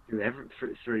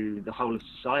through the whole of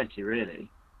society, really.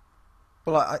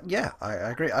 Well, yeah, I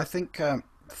agree. I think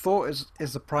thought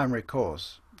is the primary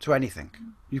cause to anything.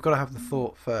 You've got to have the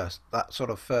thought first, that sort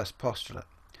of first postulate.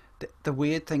 The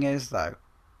weird thing is, though,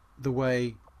 the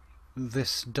way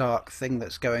this dark thing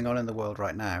that's going on in the world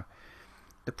right now,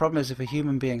 the problem is if a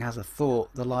human being has a thought,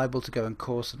 they're liable to go and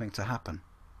cause something to happen.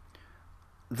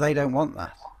 They don't want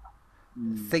that.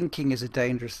 Mm. Thinking is a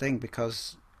dangerous thing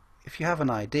because if you have an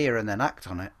idea and then act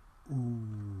on it,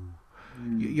 Mm.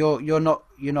 you're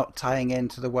not tying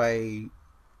into the way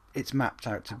it's mapped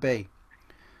out to be.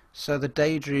 So the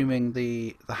daydreaming,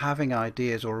 the having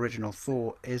ideas or original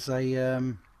thought is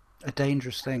a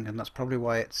dangerous thing, and that's probably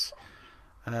why it's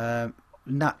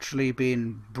naturally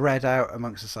being bred out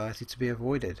amongst society to be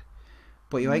avoided.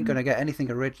 But you ain't going Mm. to get anything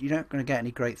original. You're not going to get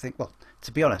any great thing. Well,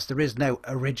 to be honest, there is no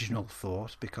original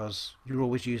thought because you're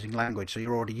always using language, so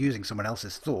you're already using someone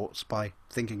else's thoughts by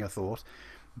thinking a thought.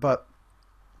 But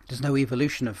there's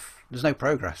no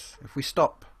progress. If we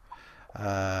stop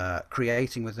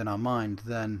creating within our mind,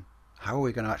 then how are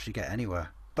we going to actually get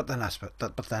anywhere? But then that's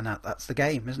the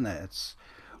game, isn't it? It's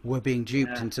we're being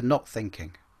duped Yeah, into not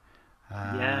thinking.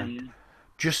 yeah, Uh, yeah,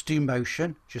 just do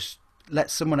motion. Just let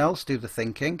someone else do the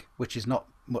thinking, which is not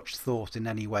much thought in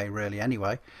any way, really,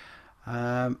 anyway.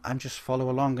 And just follow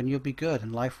along, and you'll be good,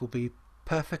 and life will be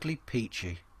perfectly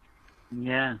peachy,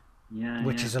 yeah, yeah,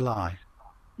 which yeah. is a lie.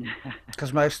 Yeah.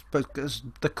 Because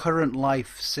the current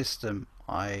life system,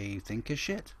 I think, is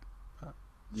shit.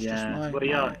 It's just Yeah. Well,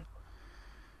 yeah, my.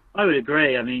 I would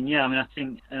agree. I mean, yeah, I mean,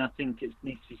 I think it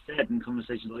needs to be said in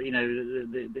conversations like, you know,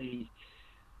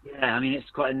 yeah, I mean, it's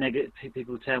quite a negative.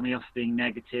 People tell me off being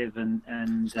negative,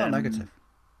 It's not negative.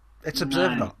 It's no,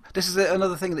 observable. This is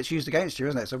another thing that's used against you,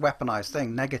 isn't it? It's a weaponized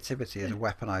thing. Negativity is a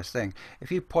weaponized thing.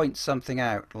 If you point something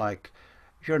out, like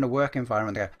if you're in a work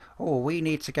environment, they go, "Oh, we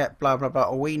need to get blah blah blah,"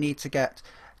 or "We need to get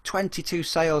 22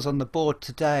 sales on the board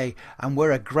today, and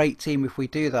we're a great team if we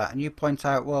do that. And you point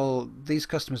out, well, these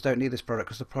customers don't need this product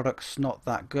because the product's not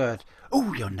that good.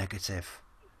 Oh, you're negative.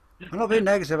 I'm not being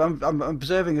negative. I'm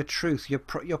observing a truth. Your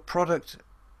product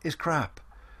is crap.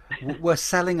 We're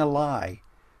selling a lie.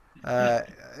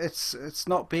 It's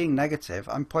not being negative.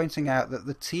 I'm pointing out that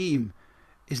the team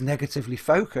is negatively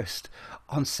focused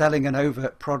on selling an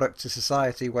overt product to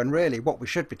society when really what we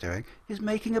should be doing is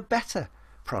making a better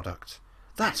product.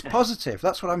 That's positive.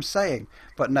 That's what I'm saying.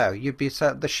 But no,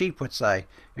 the sheep would say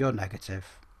you're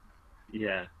negative.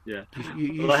 Yeah, yeah.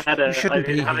 You shouldn't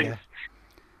be here.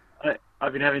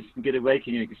 I've been having some good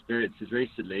awakening experiences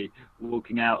recently,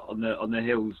 walking out on the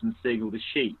hills and seeing all the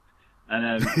sheep.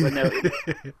 And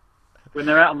when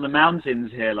they're out on the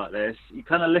mountains here like this, you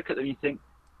kind of look at them and you think,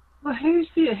 well, who's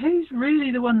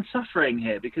really the one suffering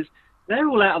here? Because they're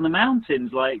all out on the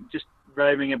mountains, like just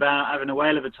roaming about, having a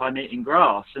whale of a time eating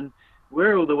grass, and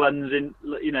we're all the ones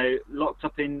locked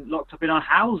up in our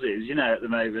houses, at the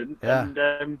moment. Yeah.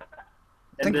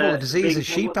 Think of all the diseases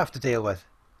sheep have to deal with.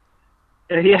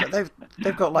 Yeah.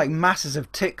 They've got like masses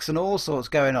of ticks and all sorts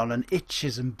going on, and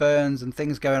itches and burns and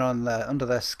things going on under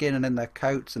their skin and in their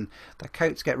coats, and their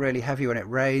coats get really heavy when it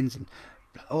rains and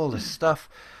all this stuff.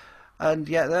 And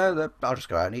yeah, I'll just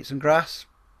go out and eat some grass.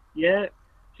 Yeah,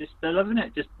 they're loving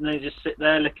it. They just sit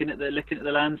there looking at the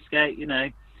landscape.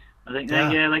 I think they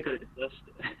got it.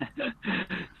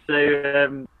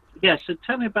 So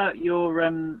tell me about your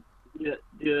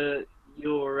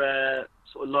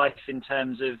sort of life in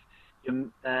terms of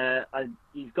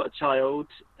you've got a child.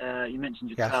 You mentioned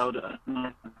your child.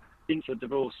 I think you're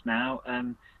divorced now.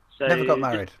 So never got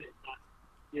married.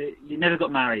 You never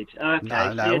got married.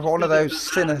 Okay. No, we're one of those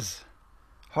sinners,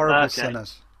 horrible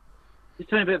sinners. Just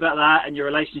tell me a bit about that and your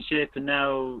relationship, and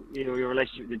now your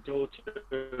relationship with your daughter,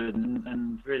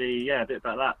 and really, a bit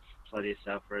about that side of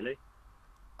yourself, really.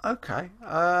 Okay.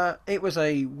 It was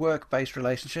a work-based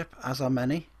relationship, as are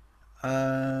many.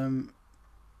 I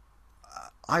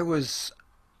was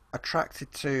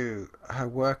attracted to her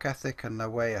work ethic and the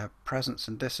way her presence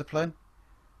and discipline.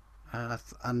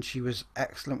 And she was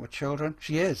excellent with children.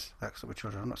 She is excellent with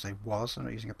children. I'm not saying was. I'm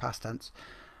not using a past tense.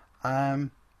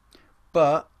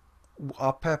 But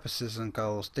our purposes and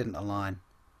goals didn't align.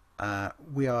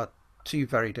 We are two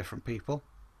very different people.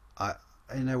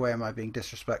 In no way am I being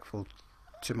disrespectful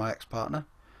to my ex-partner.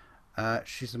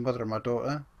 She's the mother of my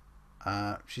daughter.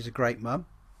 She's a great mum.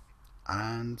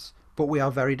 But we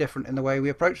are very different in the way we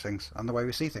approach things and the way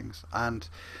we see things. And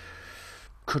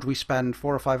could we spend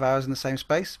 4 or 5 hours in the same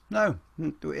space? No.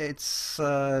 It's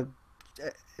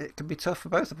it can be tough for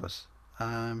both of us.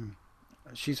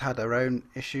 She's had her own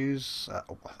issues.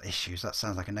 Issues, that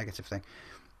sounds like a negative thing.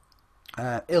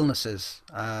 Illnesses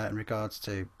in regards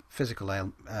to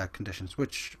physical conditions,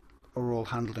 which are all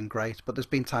handled and great. But there's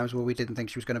been times where we didn't think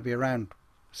she was going to be around.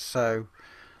 So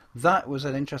that was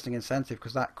an interesting incentive,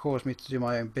 because that caused me to do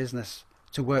my own business,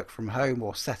 to work from home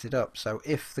or set it up. So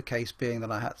if the case being that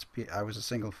I was a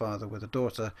single father with a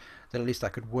daughter, then at least I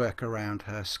could work around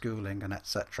her schooling and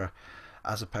etc.,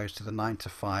 as opposed to the 9 to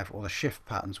 5 or the shift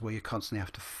patterns where you constantly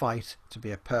have to fight to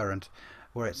be a parent,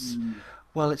 where it's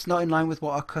well, it's not in line with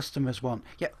what our customers want.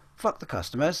 Yeah, fuck the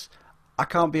customers. I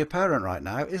can't be a parent right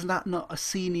now. Isn't that not a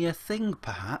senior thing,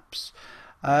 perhaps?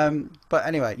 But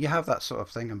anyway, you have that sort of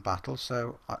thing in battle,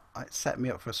 so it set me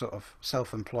up for sort of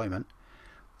self-employment.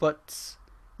 But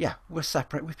yeah, we're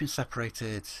separate. We've been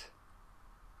separated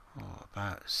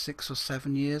about 6 or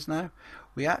 7 years now.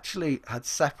 We actually had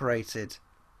separated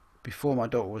before my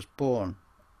daughter was born,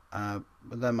 but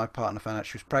then my partner found out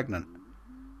she was pregnant.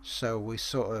 So we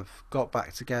sort of got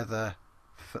back together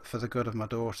for the good of my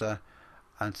daughter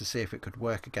and to see if it could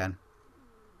work again.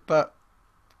 But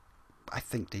I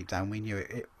think deep down we knew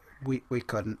we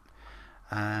couldn't.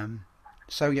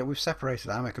 So yeah, we've separated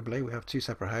amicably. We have 2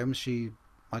 separate homes.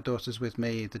 My daughter's with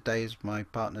me the days my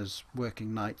partner's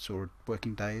working nights or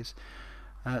working days.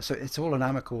 So it's all an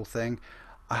amicable thing.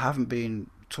 I haven't been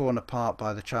torn apart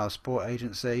by the child support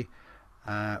agency.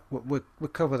 We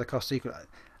cover the cost equally.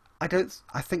 I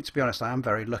think, to be honest, I am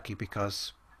very lucky,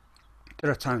 because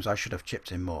there are times I should have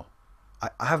chipped in more.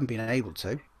 I haven't been able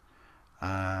to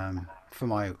for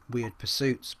my weird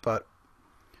pursuits, but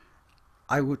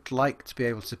I would like to be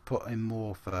able to put in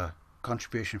more for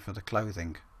contribution for the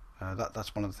clothing.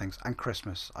 That's one of the things. And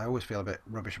Christmas. I always feel a bit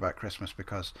rubbish about Christmas,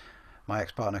 because my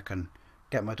ex-partner can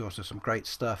get my daughter some great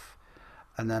stuff,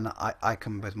 and then I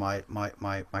come with my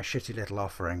shitty little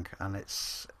offering, and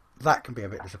that can be a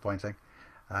bit disappointing.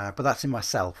 But that's in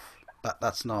myself.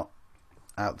 That's not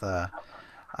out there.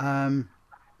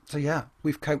 So yeah,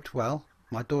 we've coped well.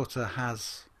 My daughter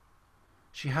has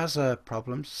She has her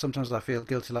problems. Sometimes I feel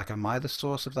guilty, like am I the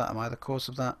source of that? Am I the cause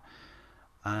of that?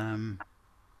 Um,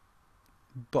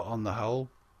 but on the whole,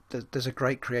 there's a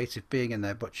great creative being in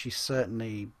there. But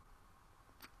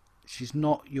she's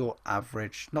not your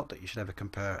average. Not that you should ever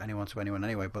compare anyone to anyone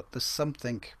anyway. But there's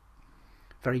something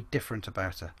very different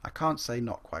about her. I can't say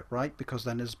not quite right because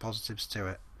then there's positives to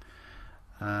it.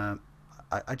 Um,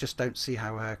 I just don't see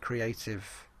how her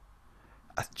creative.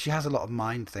 She has a lot of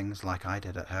mind things like I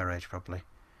did at her age, probably.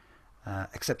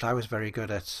 Except I was very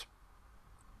good at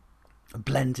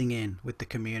blending in with the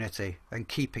community and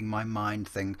keeping my mind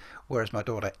thing, whereas my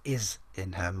daughter is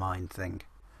in her mind thing.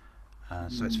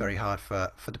 So it's very hard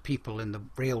for the people in the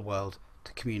real world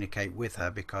to communicate with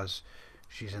her because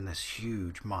she's in this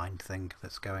huge mind thing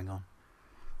that's going on.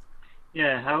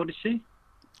 Yeah, how old is she?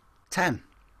 10.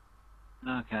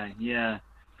 Okay, yeah.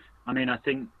 I mean, I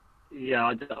think, yeah,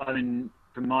 I mean,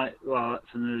 from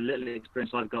the little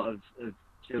experience I've got of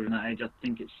children that age, I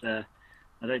think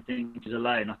I don't think it's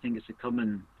alone. I think it's a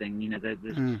common thing. There's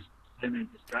Mm. so many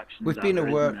distractions We've out been there,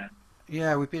 isn't aware. there?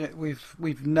 Yeah,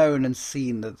 we've known and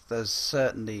seen that there's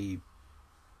certainly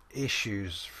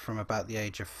issues from about the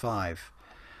age of 5.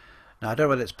 Now I don't know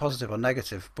whether it's positive or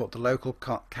negative, but the local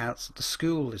council, the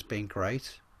school is being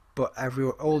great, but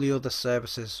all the other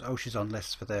services, oh, she's on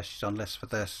lists for this, she's on lists for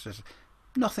this.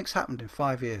 Nothing's happened in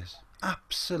 5 years.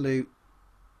 Absolute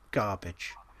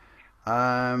garbage.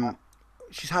 Um,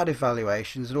 she's had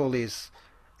evaluations and all these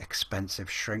expensive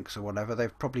shrinks or whatever.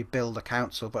 They've probably billed the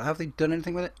council, but have they done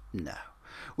anything with it? No.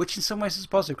 Which in some ways is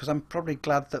positive because I'm probably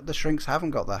glad that the shrinks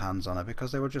haven't got their hands on her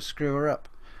because they will just screw her up.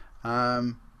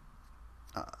 Um,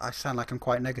 I sound like I'm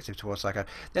quite negative towards psycho. At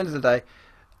the end of the day,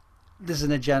 there's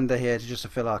an agenda here to just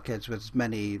fill our kids with as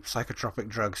many psychotropic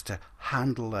drugs to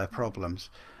handle their problems.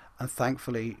 And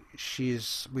thankfully,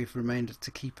 we've remained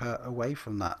to keep her away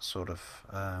from that sort of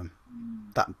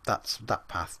that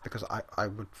path because I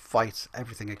would fight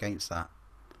everything against that.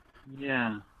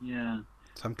 Yeah, yeah,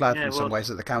 So I'm glad yeah. in some Well, ways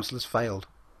that the council has failed.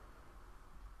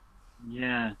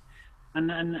 yeah,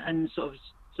 and sort of.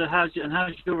 So how's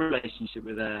your relationship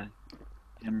with her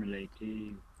generally? Do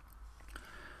you?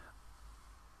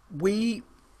 We,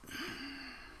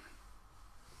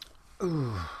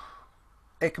 ooh,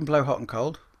 it can blow hot and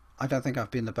cold. I don't think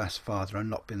I've been the best father and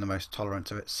not been the most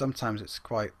tolerant of it. Sometimes it's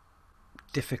quite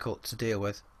difficult to deal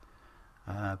with.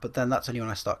 But then that's only when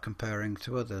I start comparing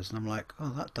to others, and I'm like, oh,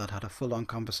 that dad had a full-on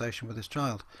conversation with his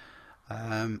child.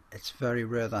 It's very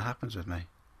rare that happens with me.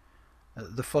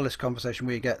 The fullest conversation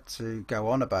we get to go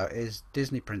on about is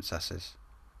Disney princesses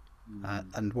Mm,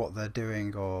 and what they're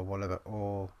doing or whatever.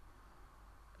 Or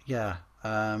yeah,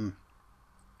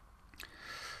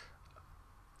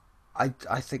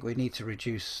 I think we need to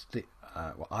reduce the.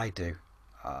 What I do.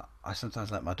 I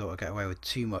sometimes let my daughter get away with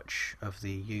too much of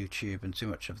the YouTube and too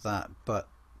much of that, but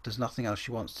there's nothing else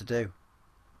she wants to do.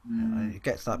 mm, It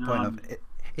gets to that no, point of,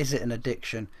 is it an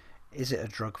addiction? Is it a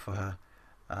drug for her?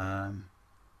 Um,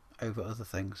 over other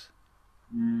things.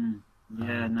 mm,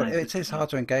 yeah, But no, it is definitely. hard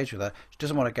to engage with her. She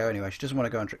doesn't want to go anywhere. She doesn't want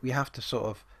to go on trip. We have to sort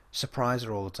of surprise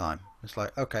her all the time. It's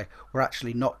like, okay, we're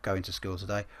actually not going to school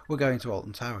today. We're going to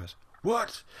Alton Towers.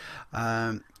 What?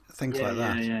 Things Yeah, like yeah,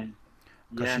 that. yeah,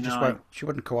 Because yeah. she No, just won't. She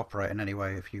wouldn't cooperate in any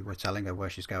way if you were telling her where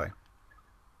she's going.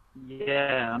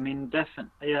 yeah. I mean,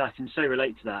 definitely. Yeah, I can so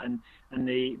relate to that, and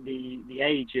the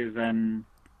age of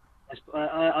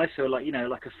I feel like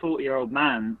like a 40-year-old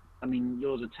man. I mean,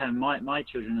 yours are 10. My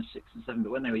children are 6 and 7,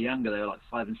 but when they were younger, they were like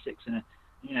 5 and 6, and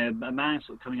a man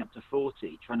sort of coming up to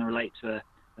 40, trying to relate to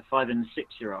a 5 and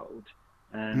 6-year-old,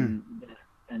 Hmm. um,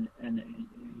 and in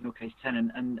your case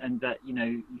 10, and that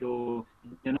you're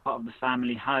not part of the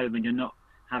family home, and you're not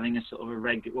having a sort of a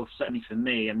regular. Well, certainly for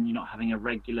me, I mean, you're not having a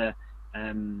regular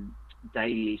um,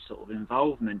 daily sort of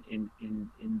involvement in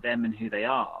them and who they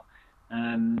are.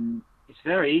 It's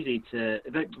very easy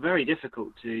very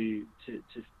difficult to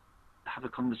have a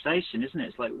conversation, isn't it?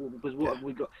 It's like, because what Yeah. have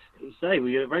we got to say?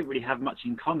 We don't really have much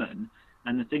in common,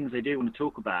 and the things they do want to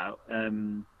talk about,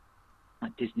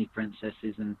 like Disney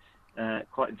princesses and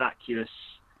quite vacuous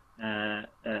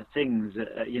things,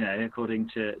 according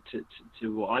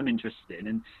to what I'm interested in.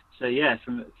 And so, yeah,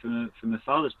 from a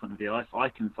father's point of view, I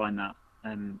can find that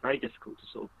very difficult to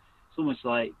sort of. It's almost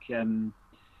like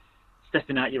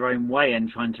stepping out your own way and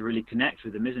trying to really connect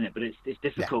with them, isn't it? But it's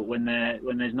Yeah. difficult when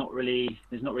there's not really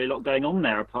a lot going on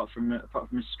there apart from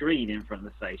a screen in front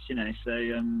of the face, So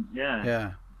yeah,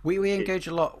 Yeah. We it, engage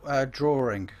a lot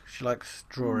drawing. She likes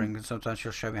mm, drawing, and sometimes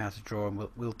she'll show me how to draw, and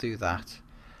we'll do that.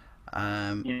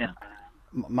 Um, yeah,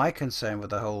 my concern with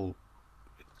the whole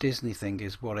Disney thing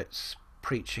is what it's.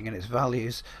 preaching in its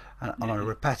values and on a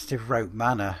repetitive rote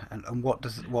manner, and what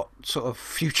sort of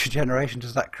future generation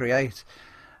does that create?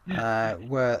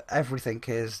 Where everything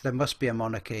is, there must be a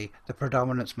monarchy, the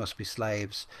predominance must be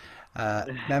slaves,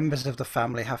 members of the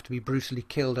family have to be brutally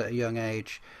killed at a young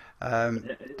age.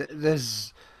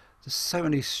 There's so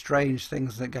many strange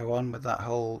things that go on with that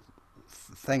whole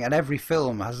thing, and every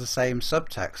film has the same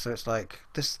subtext. So it's like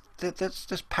that's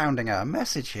just pounding out a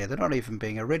message here. They're not even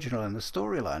being original in the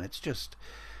storyline. It's just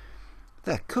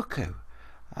they're cuckoo.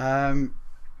 So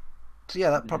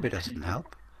yeah, that probably doesn't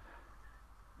help.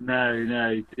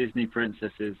 No, Disney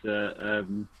princesses.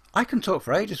 I can talk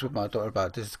for ages with my daughter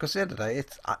about this because at the end of the day,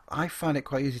 I find it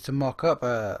quite easy to mock up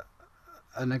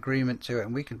an agreement to it,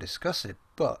 and we can discuss it.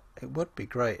 But it would be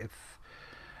great if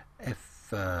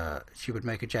she would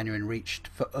make a genuine reach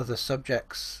for other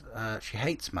subjects. She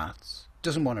hates maths,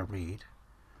 doesn't want to read,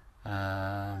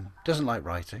 doesn't like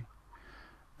writing.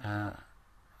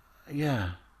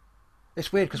 Yeah.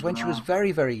 It's weird because when she was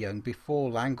very, very young, before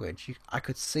language, I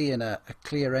could see in a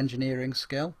clear engineering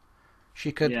skill.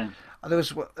 She could. Yeah. There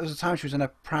was a time she was in a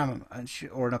pram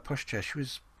or in a pushchair. She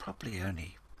was probably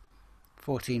only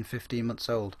 14, 15 months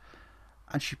old,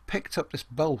 and she picked up this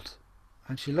bolt,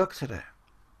 and she looked at it,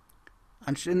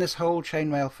 and in this whole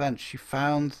chainmail fence, she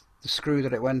found the screw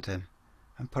that it went in,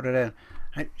 and put it in.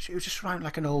 And she was just right,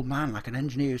 like an old man, like an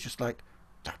engineer, who's just like,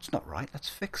 "That's not right. Let's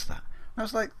fix that." And I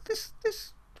was like, "This."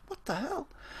 What the hell?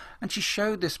 And she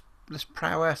showed this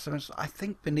prowess, and I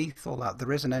think beneath all that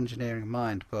there is an engineering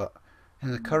mind, but in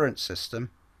the current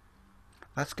system,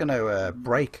 that's going to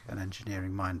break an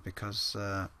engineering mind because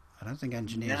I don't think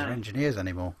engineers are engineers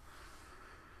anymore.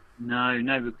 No,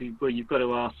 because you've got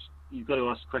to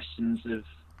ask questions of,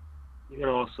 you've got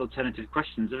to ask alternative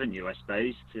questions, haven't you? I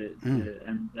suppose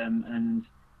and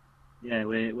yeah,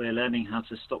 we're learning how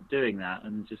to stop doing that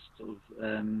and just sort of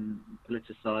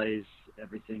politicize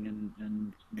everything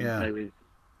and go with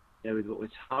what we're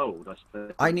told, I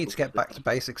suppose. I need to get back to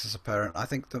basics as a parent. I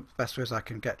think the best ways I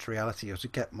can get to reality or to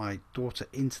get my daughter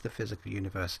into the physical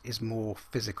universe is more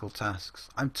physical tasks.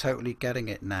 I'm totally getting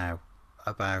it now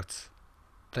about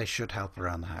they should help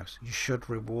around the house. You should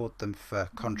reward them for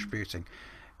contributing,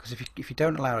 because if you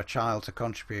don't allow a child to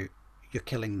contribute, you're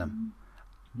killing them.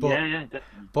 But, definitely.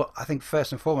 But I think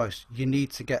first and foremost, you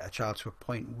need to get a child to a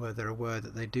point where they're aware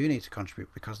that they do need to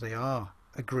contribute because they are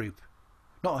a group,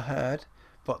 not a herd,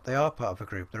 but they are part of a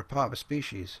group. They're a part of a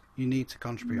species. You need to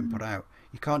contribute and put out.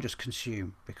 You can't just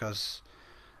consume because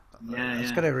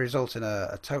it's going to result in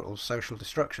a total social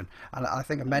destruction. And I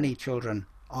think many children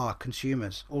are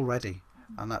consumers already,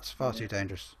 and that's far too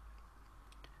dangerous.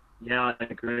 Yeah, I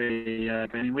agree. I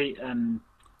mean,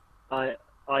 I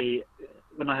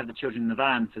when I have the children in the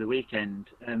van for the weekend,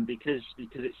 because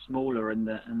it's smaller and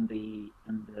the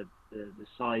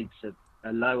sides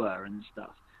are lower and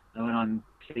stuff, and when I'm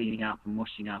cleaning up and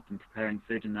washing up and preparing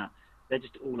food and that, they're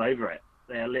just all over it.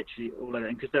 They are literally all over it,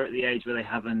 and because they're at the age where they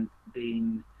haven't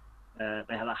been, that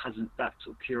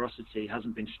sort of curiosity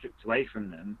hasn't been stripped away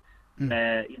from them.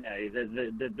 They're,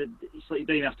 it's like you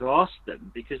don't even have to ask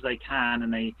them because they can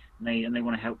and they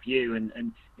want to help you, and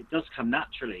it does come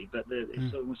naturally. But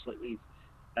it's almost like we've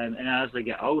and as they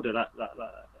get older, that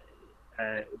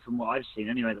from what I've seen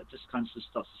anyway, that just kind of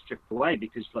starts to strip away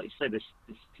because, like you say, this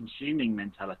consuming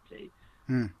mentality.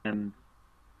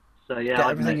 So yeah, get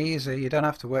everything easy. You don't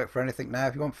have to work for anything now.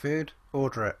 If you want food,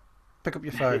 order it. Pick up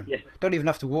your phone. Don't even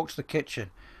have to walk to the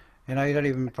kitchen. You don't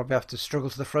even probably have to struggle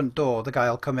to the front door. The guy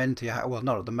will come into your house. Well,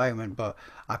 not at the moment, but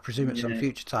I presume at some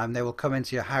future time they will come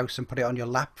into your house and put it on your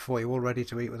lap for you, all ready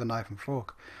to eat with a knife and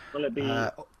fork. Well, it'll be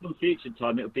some future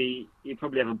time. You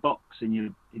probably have a box in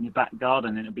your back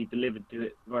garden, and it'll be delivered to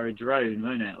it via a drone,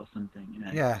 won't it, or something?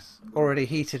 Yes, already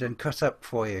heated and cut up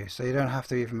for you, so you don't have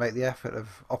to even make the effort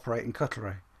of operating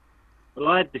cutlery. Well,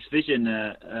 I had this vision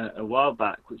a while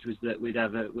back, which was that we'd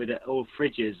have all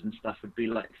fridges and stuff would be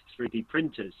like 3D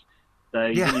printers. So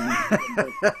you didn't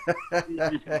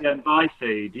even go and buy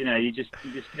food. You just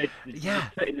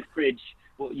put in the fridge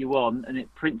what you want, and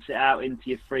it prints it out into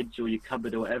your fridge or your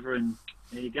cupboard or whatever, and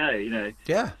there you go.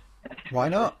 Yeah, why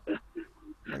not?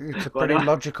 It's a pretty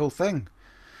logical thing.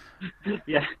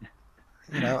 Yeah.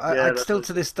 I still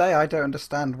to this day I don't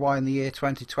understand why in the year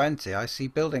 2020 I see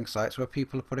building sites where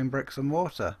people are putting bricks and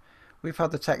mortar. We've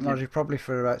had the technology probably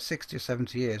for about 60 or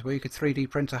 70 years where you could 3D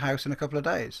print a house in a couple of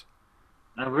days.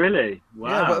 Oh really? Wow.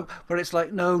 Yeah, but it's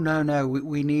like no.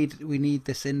 We need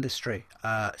this industry,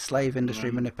 slave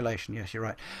industry manipulation. Yes, you're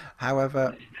right.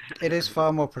 However, it is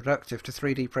far more productive to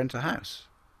 3D print a house.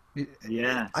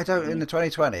 Yeah. I don't in the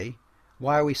 2020.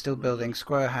 Why are we still building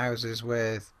square houses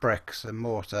with bricks and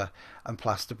mortar and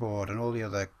plasterboard and all the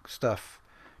other stuff?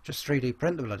 Just 3D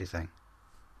print the bloody thing.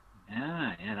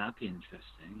 Yeah, that'd be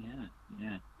interesting.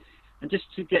 Yeah. And just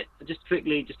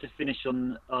quickly, just to finish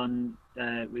on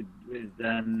with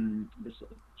the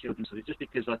sort of children's story, just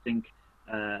because I think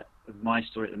of my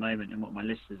story at the moment and what my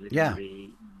listeners are going Yeah. to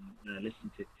be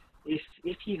listening to.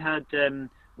 If you had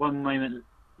one moment,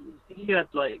 if you had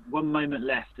like one moment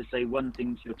left to say one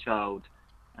thing to your child,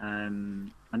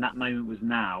 and that moment was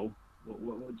now,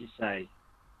 what would you say?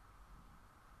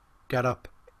 Get up.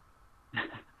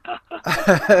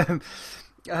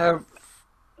 uh,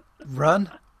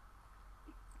 Run.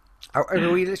 Are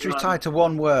we literally Right. tied to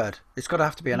one word? It's got to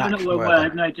have to be an No, not action one word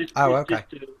then. word. No, just Oh, just okay.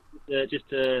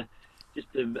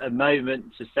 a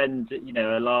moment to send,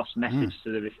 a last Mm. message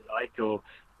to them, if you like, or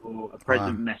a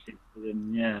Wow. present message to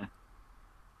them. Yeah.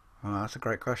 Well, that's a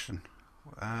great question.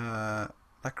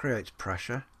 That creates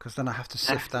pressure because then I have to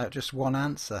sift out just one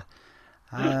answer.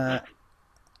 Uh,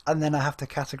 and then I have to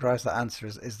categorize that answer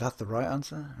as, is that the right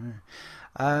answer?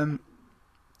 Um,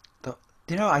 th-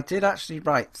 I did actually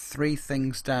write three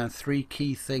things down, three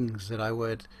key things that I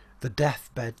would, the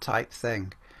deathbed type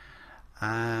thing.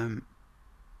 Um,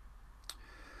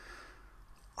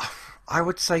 I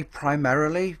would say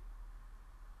primarily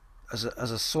as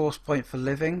a source point for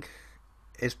living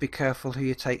is be careful who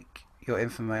you take your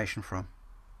information from.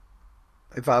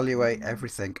 Evaluate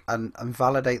everything and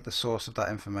validate the source of that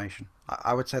information.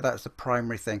 I would say that's the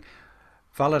primary thing.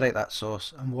 Validate that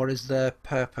source and what is their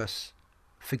purpose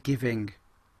for giving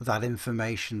that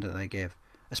information that they give,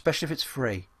 especially if it's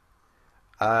free.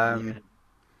 Yeah.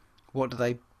 What do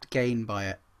they gain by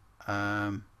it?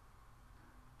 Um,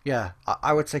 yeah,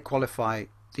 I would say qualify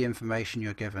the information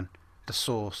you're given, the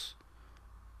source,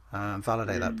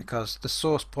 validate that Mm. because the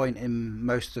source point in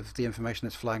most of the information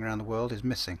that's flying around the world is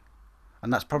missing,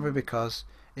 and that's probably because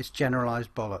it's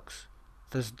generalized bollocks.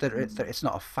 It's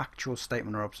not a factual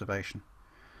statement or observation.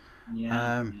 Yeah.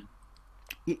 Um,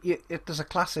 there's a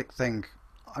classic thing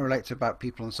I relate to about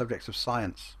people on subjects of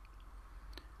science.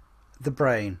 The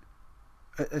brain.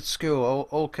 At school,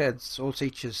 all kids, all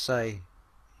teachers say,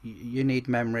 you need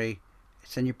memory,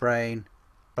 it's in your brain,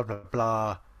 blah, blah,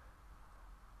 blah.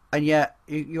 And yet,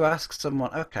 you ask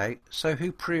someone, okay, so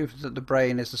who proved that the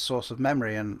brain is the source of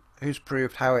memory, and who's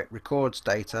proved how it records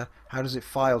data? How does it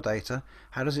file data?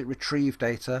 How does it retrieve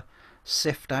data?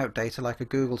 Sift out data like a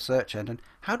Google search engine?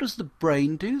 How does the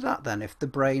brain do that then if the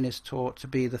brain is taught to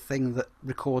be the thing that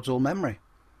records all memory?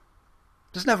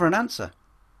 There's never an answer.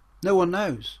 No one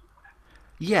knows.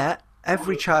 Yet,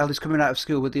 every child is coming out of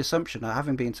school with the assumption of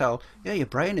having been told, yeah, your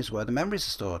brain is where the memories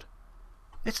are stored.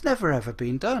 It's never ever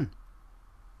been done.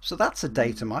 So that's a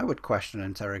datum I would question and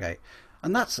interrogate.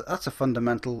 And that's a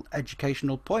fundamental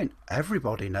educational point.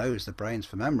 Everybody knows the brain's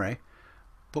for memory,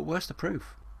 but where's the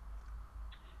proof?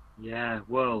 Yeah,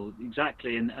 well,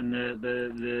 exactly, and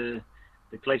the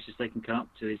closest they can come up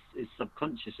to is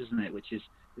subconscious, isn't it? Which is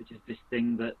this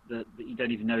thing that you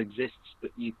don't even know exists,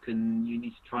 but you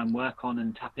need to try and work on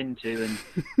and tap into, and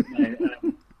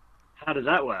how does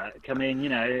that work? I mean,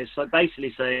 it's like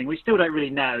basically saying we still don't really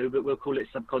know, but we'll call it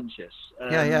subconscious.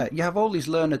 Yeah. You have all these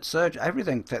learned surgeons,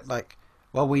 everything that like,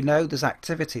 well, we know there's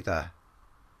activity there.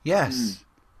 Mm, Yes,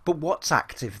 but what's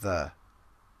active there?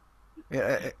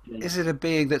 yeah, Is it a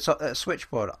being that's at a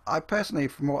switchboard? I personally,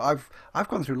 from what I've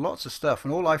gone through lots of stuff,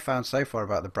 and all I've found so far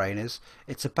about the brain is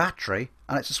it's a battery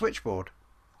and it's a switchboard.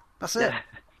 That's it. yeah,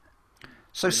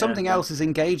 So yeah. something That, else is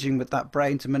engaging with that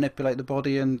brain to manipulate the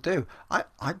body and do.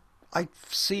 I've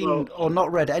seen well, or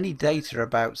not read any data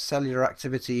about cellular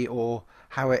activity or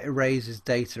how it erases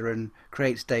data and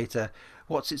creates data.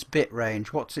 What's its bit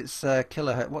range? What's its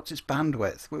kilohertz? What's its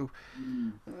bandwidth?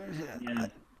 mm, yeah.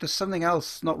 There's something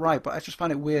else not right, but I just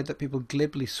find it weird that people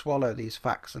glibly swallow these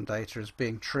facts and data as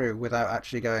being true without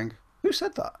actually going, who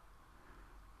said that?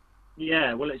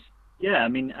 Yeah, well, I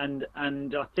mean, and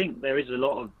I think there is a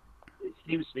lot of. It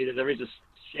seems to me that there is a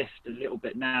shift a little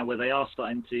bit now where they are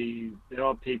starting to. There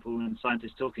are people and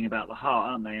scientists talking about the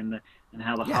heart, aren't they? And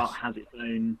how the heart Yes. has its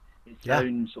Yeah.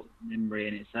 own sort of memory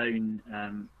and its own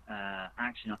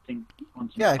action. I think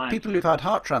quantum Yeah, science. people who've had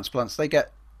heart transplants, they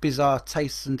get bizarre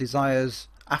tastes and desires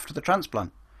after the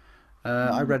transplant.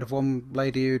 I Mm, read of one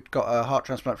lady who'd got a heart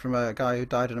transplant from a guy who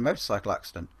died in a motorcycle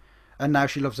accident. And now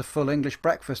she loves a full English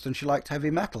breakfast and she liked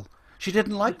heavy metal. She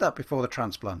didn't like that before the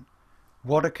transplant.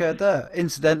 What occurred there?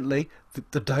 Incidentally,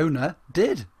 the donor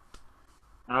did.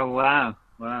 oh wow,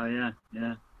 wow, yeah.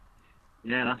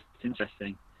 That's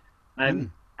interesting. Hmm.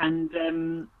 And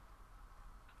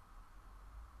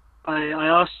I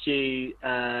asked you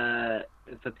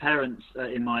for parents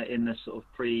in the sort of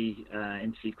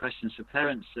pre-interview questions for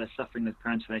parents suffering with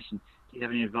parental. Do you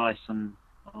have any advice on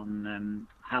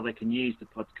how they can use the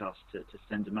podcast to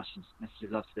send a message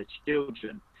of love to their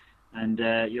children? And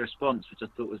your response, which I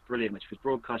thought was brilliant, which was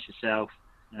broadcast yourself,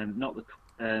 not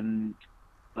the,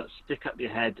 but stick up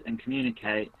your head and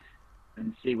communicate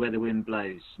and see where the wind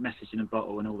blows. Message in a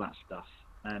bottle and all that stuff.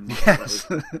 Yes.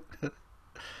 That was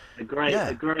a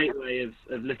great way of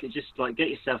looking. Just like get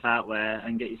yourself out there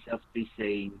and get yourself to be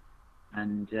seen,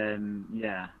 and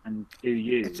and do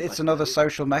you. It's another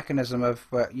social mechanism of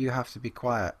where you have to be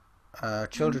quiet.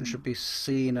 Children should be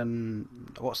seen and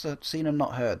seen and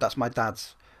not heard. That's my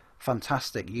dad's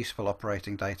fantastic, useful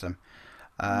operating datum.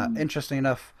 Interesting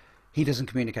enough, he doesn't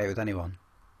communicate with anyone.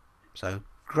 So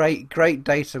great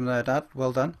datum there, Dad.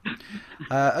 Well done.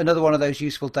 Another one of those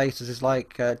useful datas is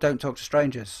like don't talk to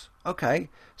strangers. Okay,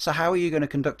 so how are you going to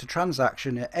conduct a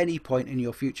transaction at any point in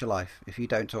your future life if you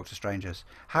don't talk to strangers?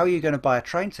 How are you going to buy a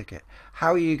train ticket?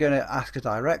 How are you going to ask a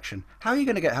direction? How are you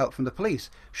going to get help from the police?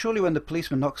 Surely when the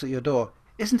policeman knocks at your door,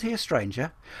 isn't he a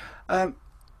stranger?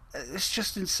 It's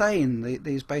just insane,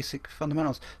 these basic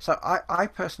fundamentals. So I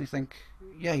personally think,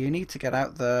 yeah, you need to get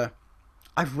out there.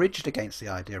 I've ridged against the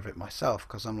idea of it myself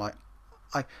because I'm like,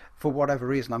 for whatever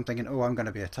reason, I'm thinking, I'm going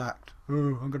to be attacked.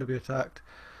 I'm going to be attacked.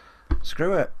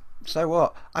 Screw it. So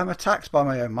what? I'm attacked by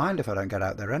my own mind if I don't get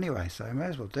out there anyway, so I may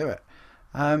as well do it.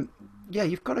 Yeah,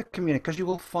 you've got to communicate because you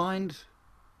will find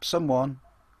someone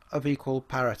of equal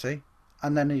parity,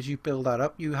 and then as you build that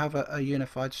up, you have a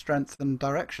unified strength and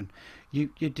direction. You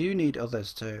do need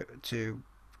others to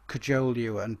cajole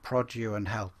you and prod you and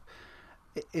help.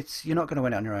 You're not going to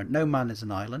win it on your own. No man is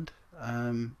an island.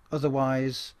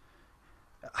 Otherwise,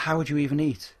 how would you even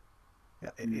eat?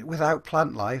 Without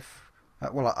plant life,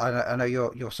 well, I know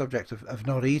your subject of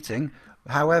not eating.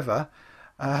 However,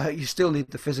 you still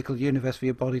need the physical universe for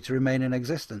your body to remain in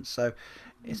existence. So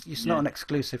it's not an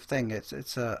exclusive thing.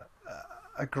 It's a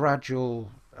gradual.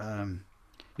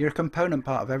 You're a component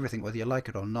part of everything, whether you like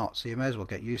it or not. So you may as well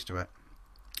get used to it.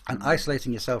 And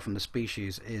isolating yourself from the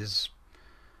species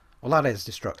that is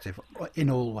destructive in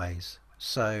all ways.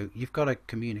 So you've got to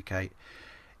communicate,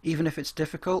 even if it's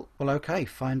difficult. Well, okay,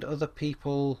 find other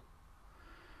people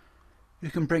who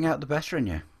can bring out the better in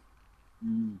you.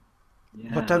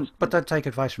 Yeah, but don't take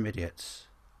advice from idiots.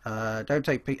 Don't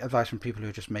take advice from people who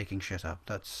are just making shit up.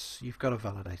 You've got to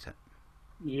validate it.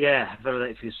 Yeah,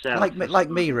 validate for yourself. Like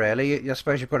me, really. I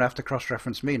suppose you're going to have to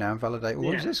cross-reference me now and validate.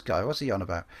 Well, who's this guy? What's he on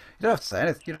about? You don't have to say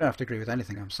anything. You don't have to agree with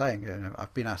anything I'm saying.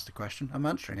 I've been asked a question. I'm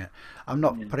answering it. I'm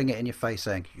not putting it in your face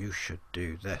saying you should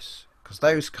do this, because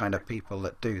those kind of people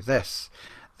that do this,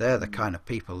 they're the kind of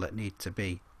people that need to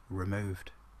be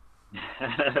removed.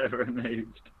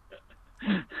 Removed.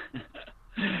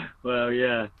 Well,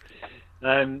 yeah.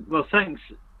 Well, thanks.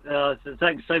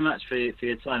 Thanks so much for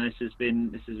your time. This has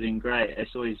been great.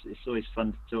 It's always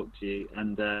fun to talk to you,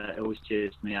 and it always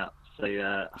cheers me up.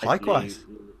 So likewise,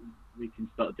 we can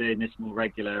start doing this more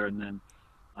regular, and then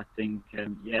I think I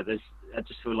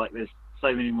just feel like there's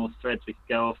so many more threads we could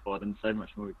go off on, and so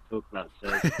much more we could talk about.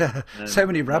 So so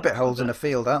many rabbit holes in a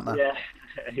field, aren't there? Yeah.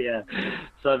 Yeah,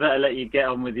 so I better let you get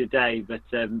on with your day. But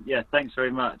thanks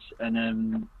very much,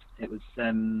 and it was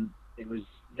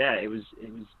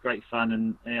great fun,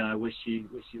 and I wish you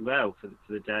well for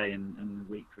the day and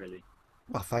the week, really.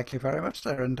 Well, thank you very much,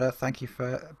 sir, and thank you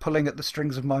for pulling at the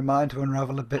strings of my mind to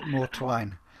unravel a bit more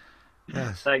twine.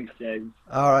 Yes. Thanks, James.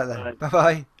 All right then. Bye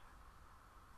bye.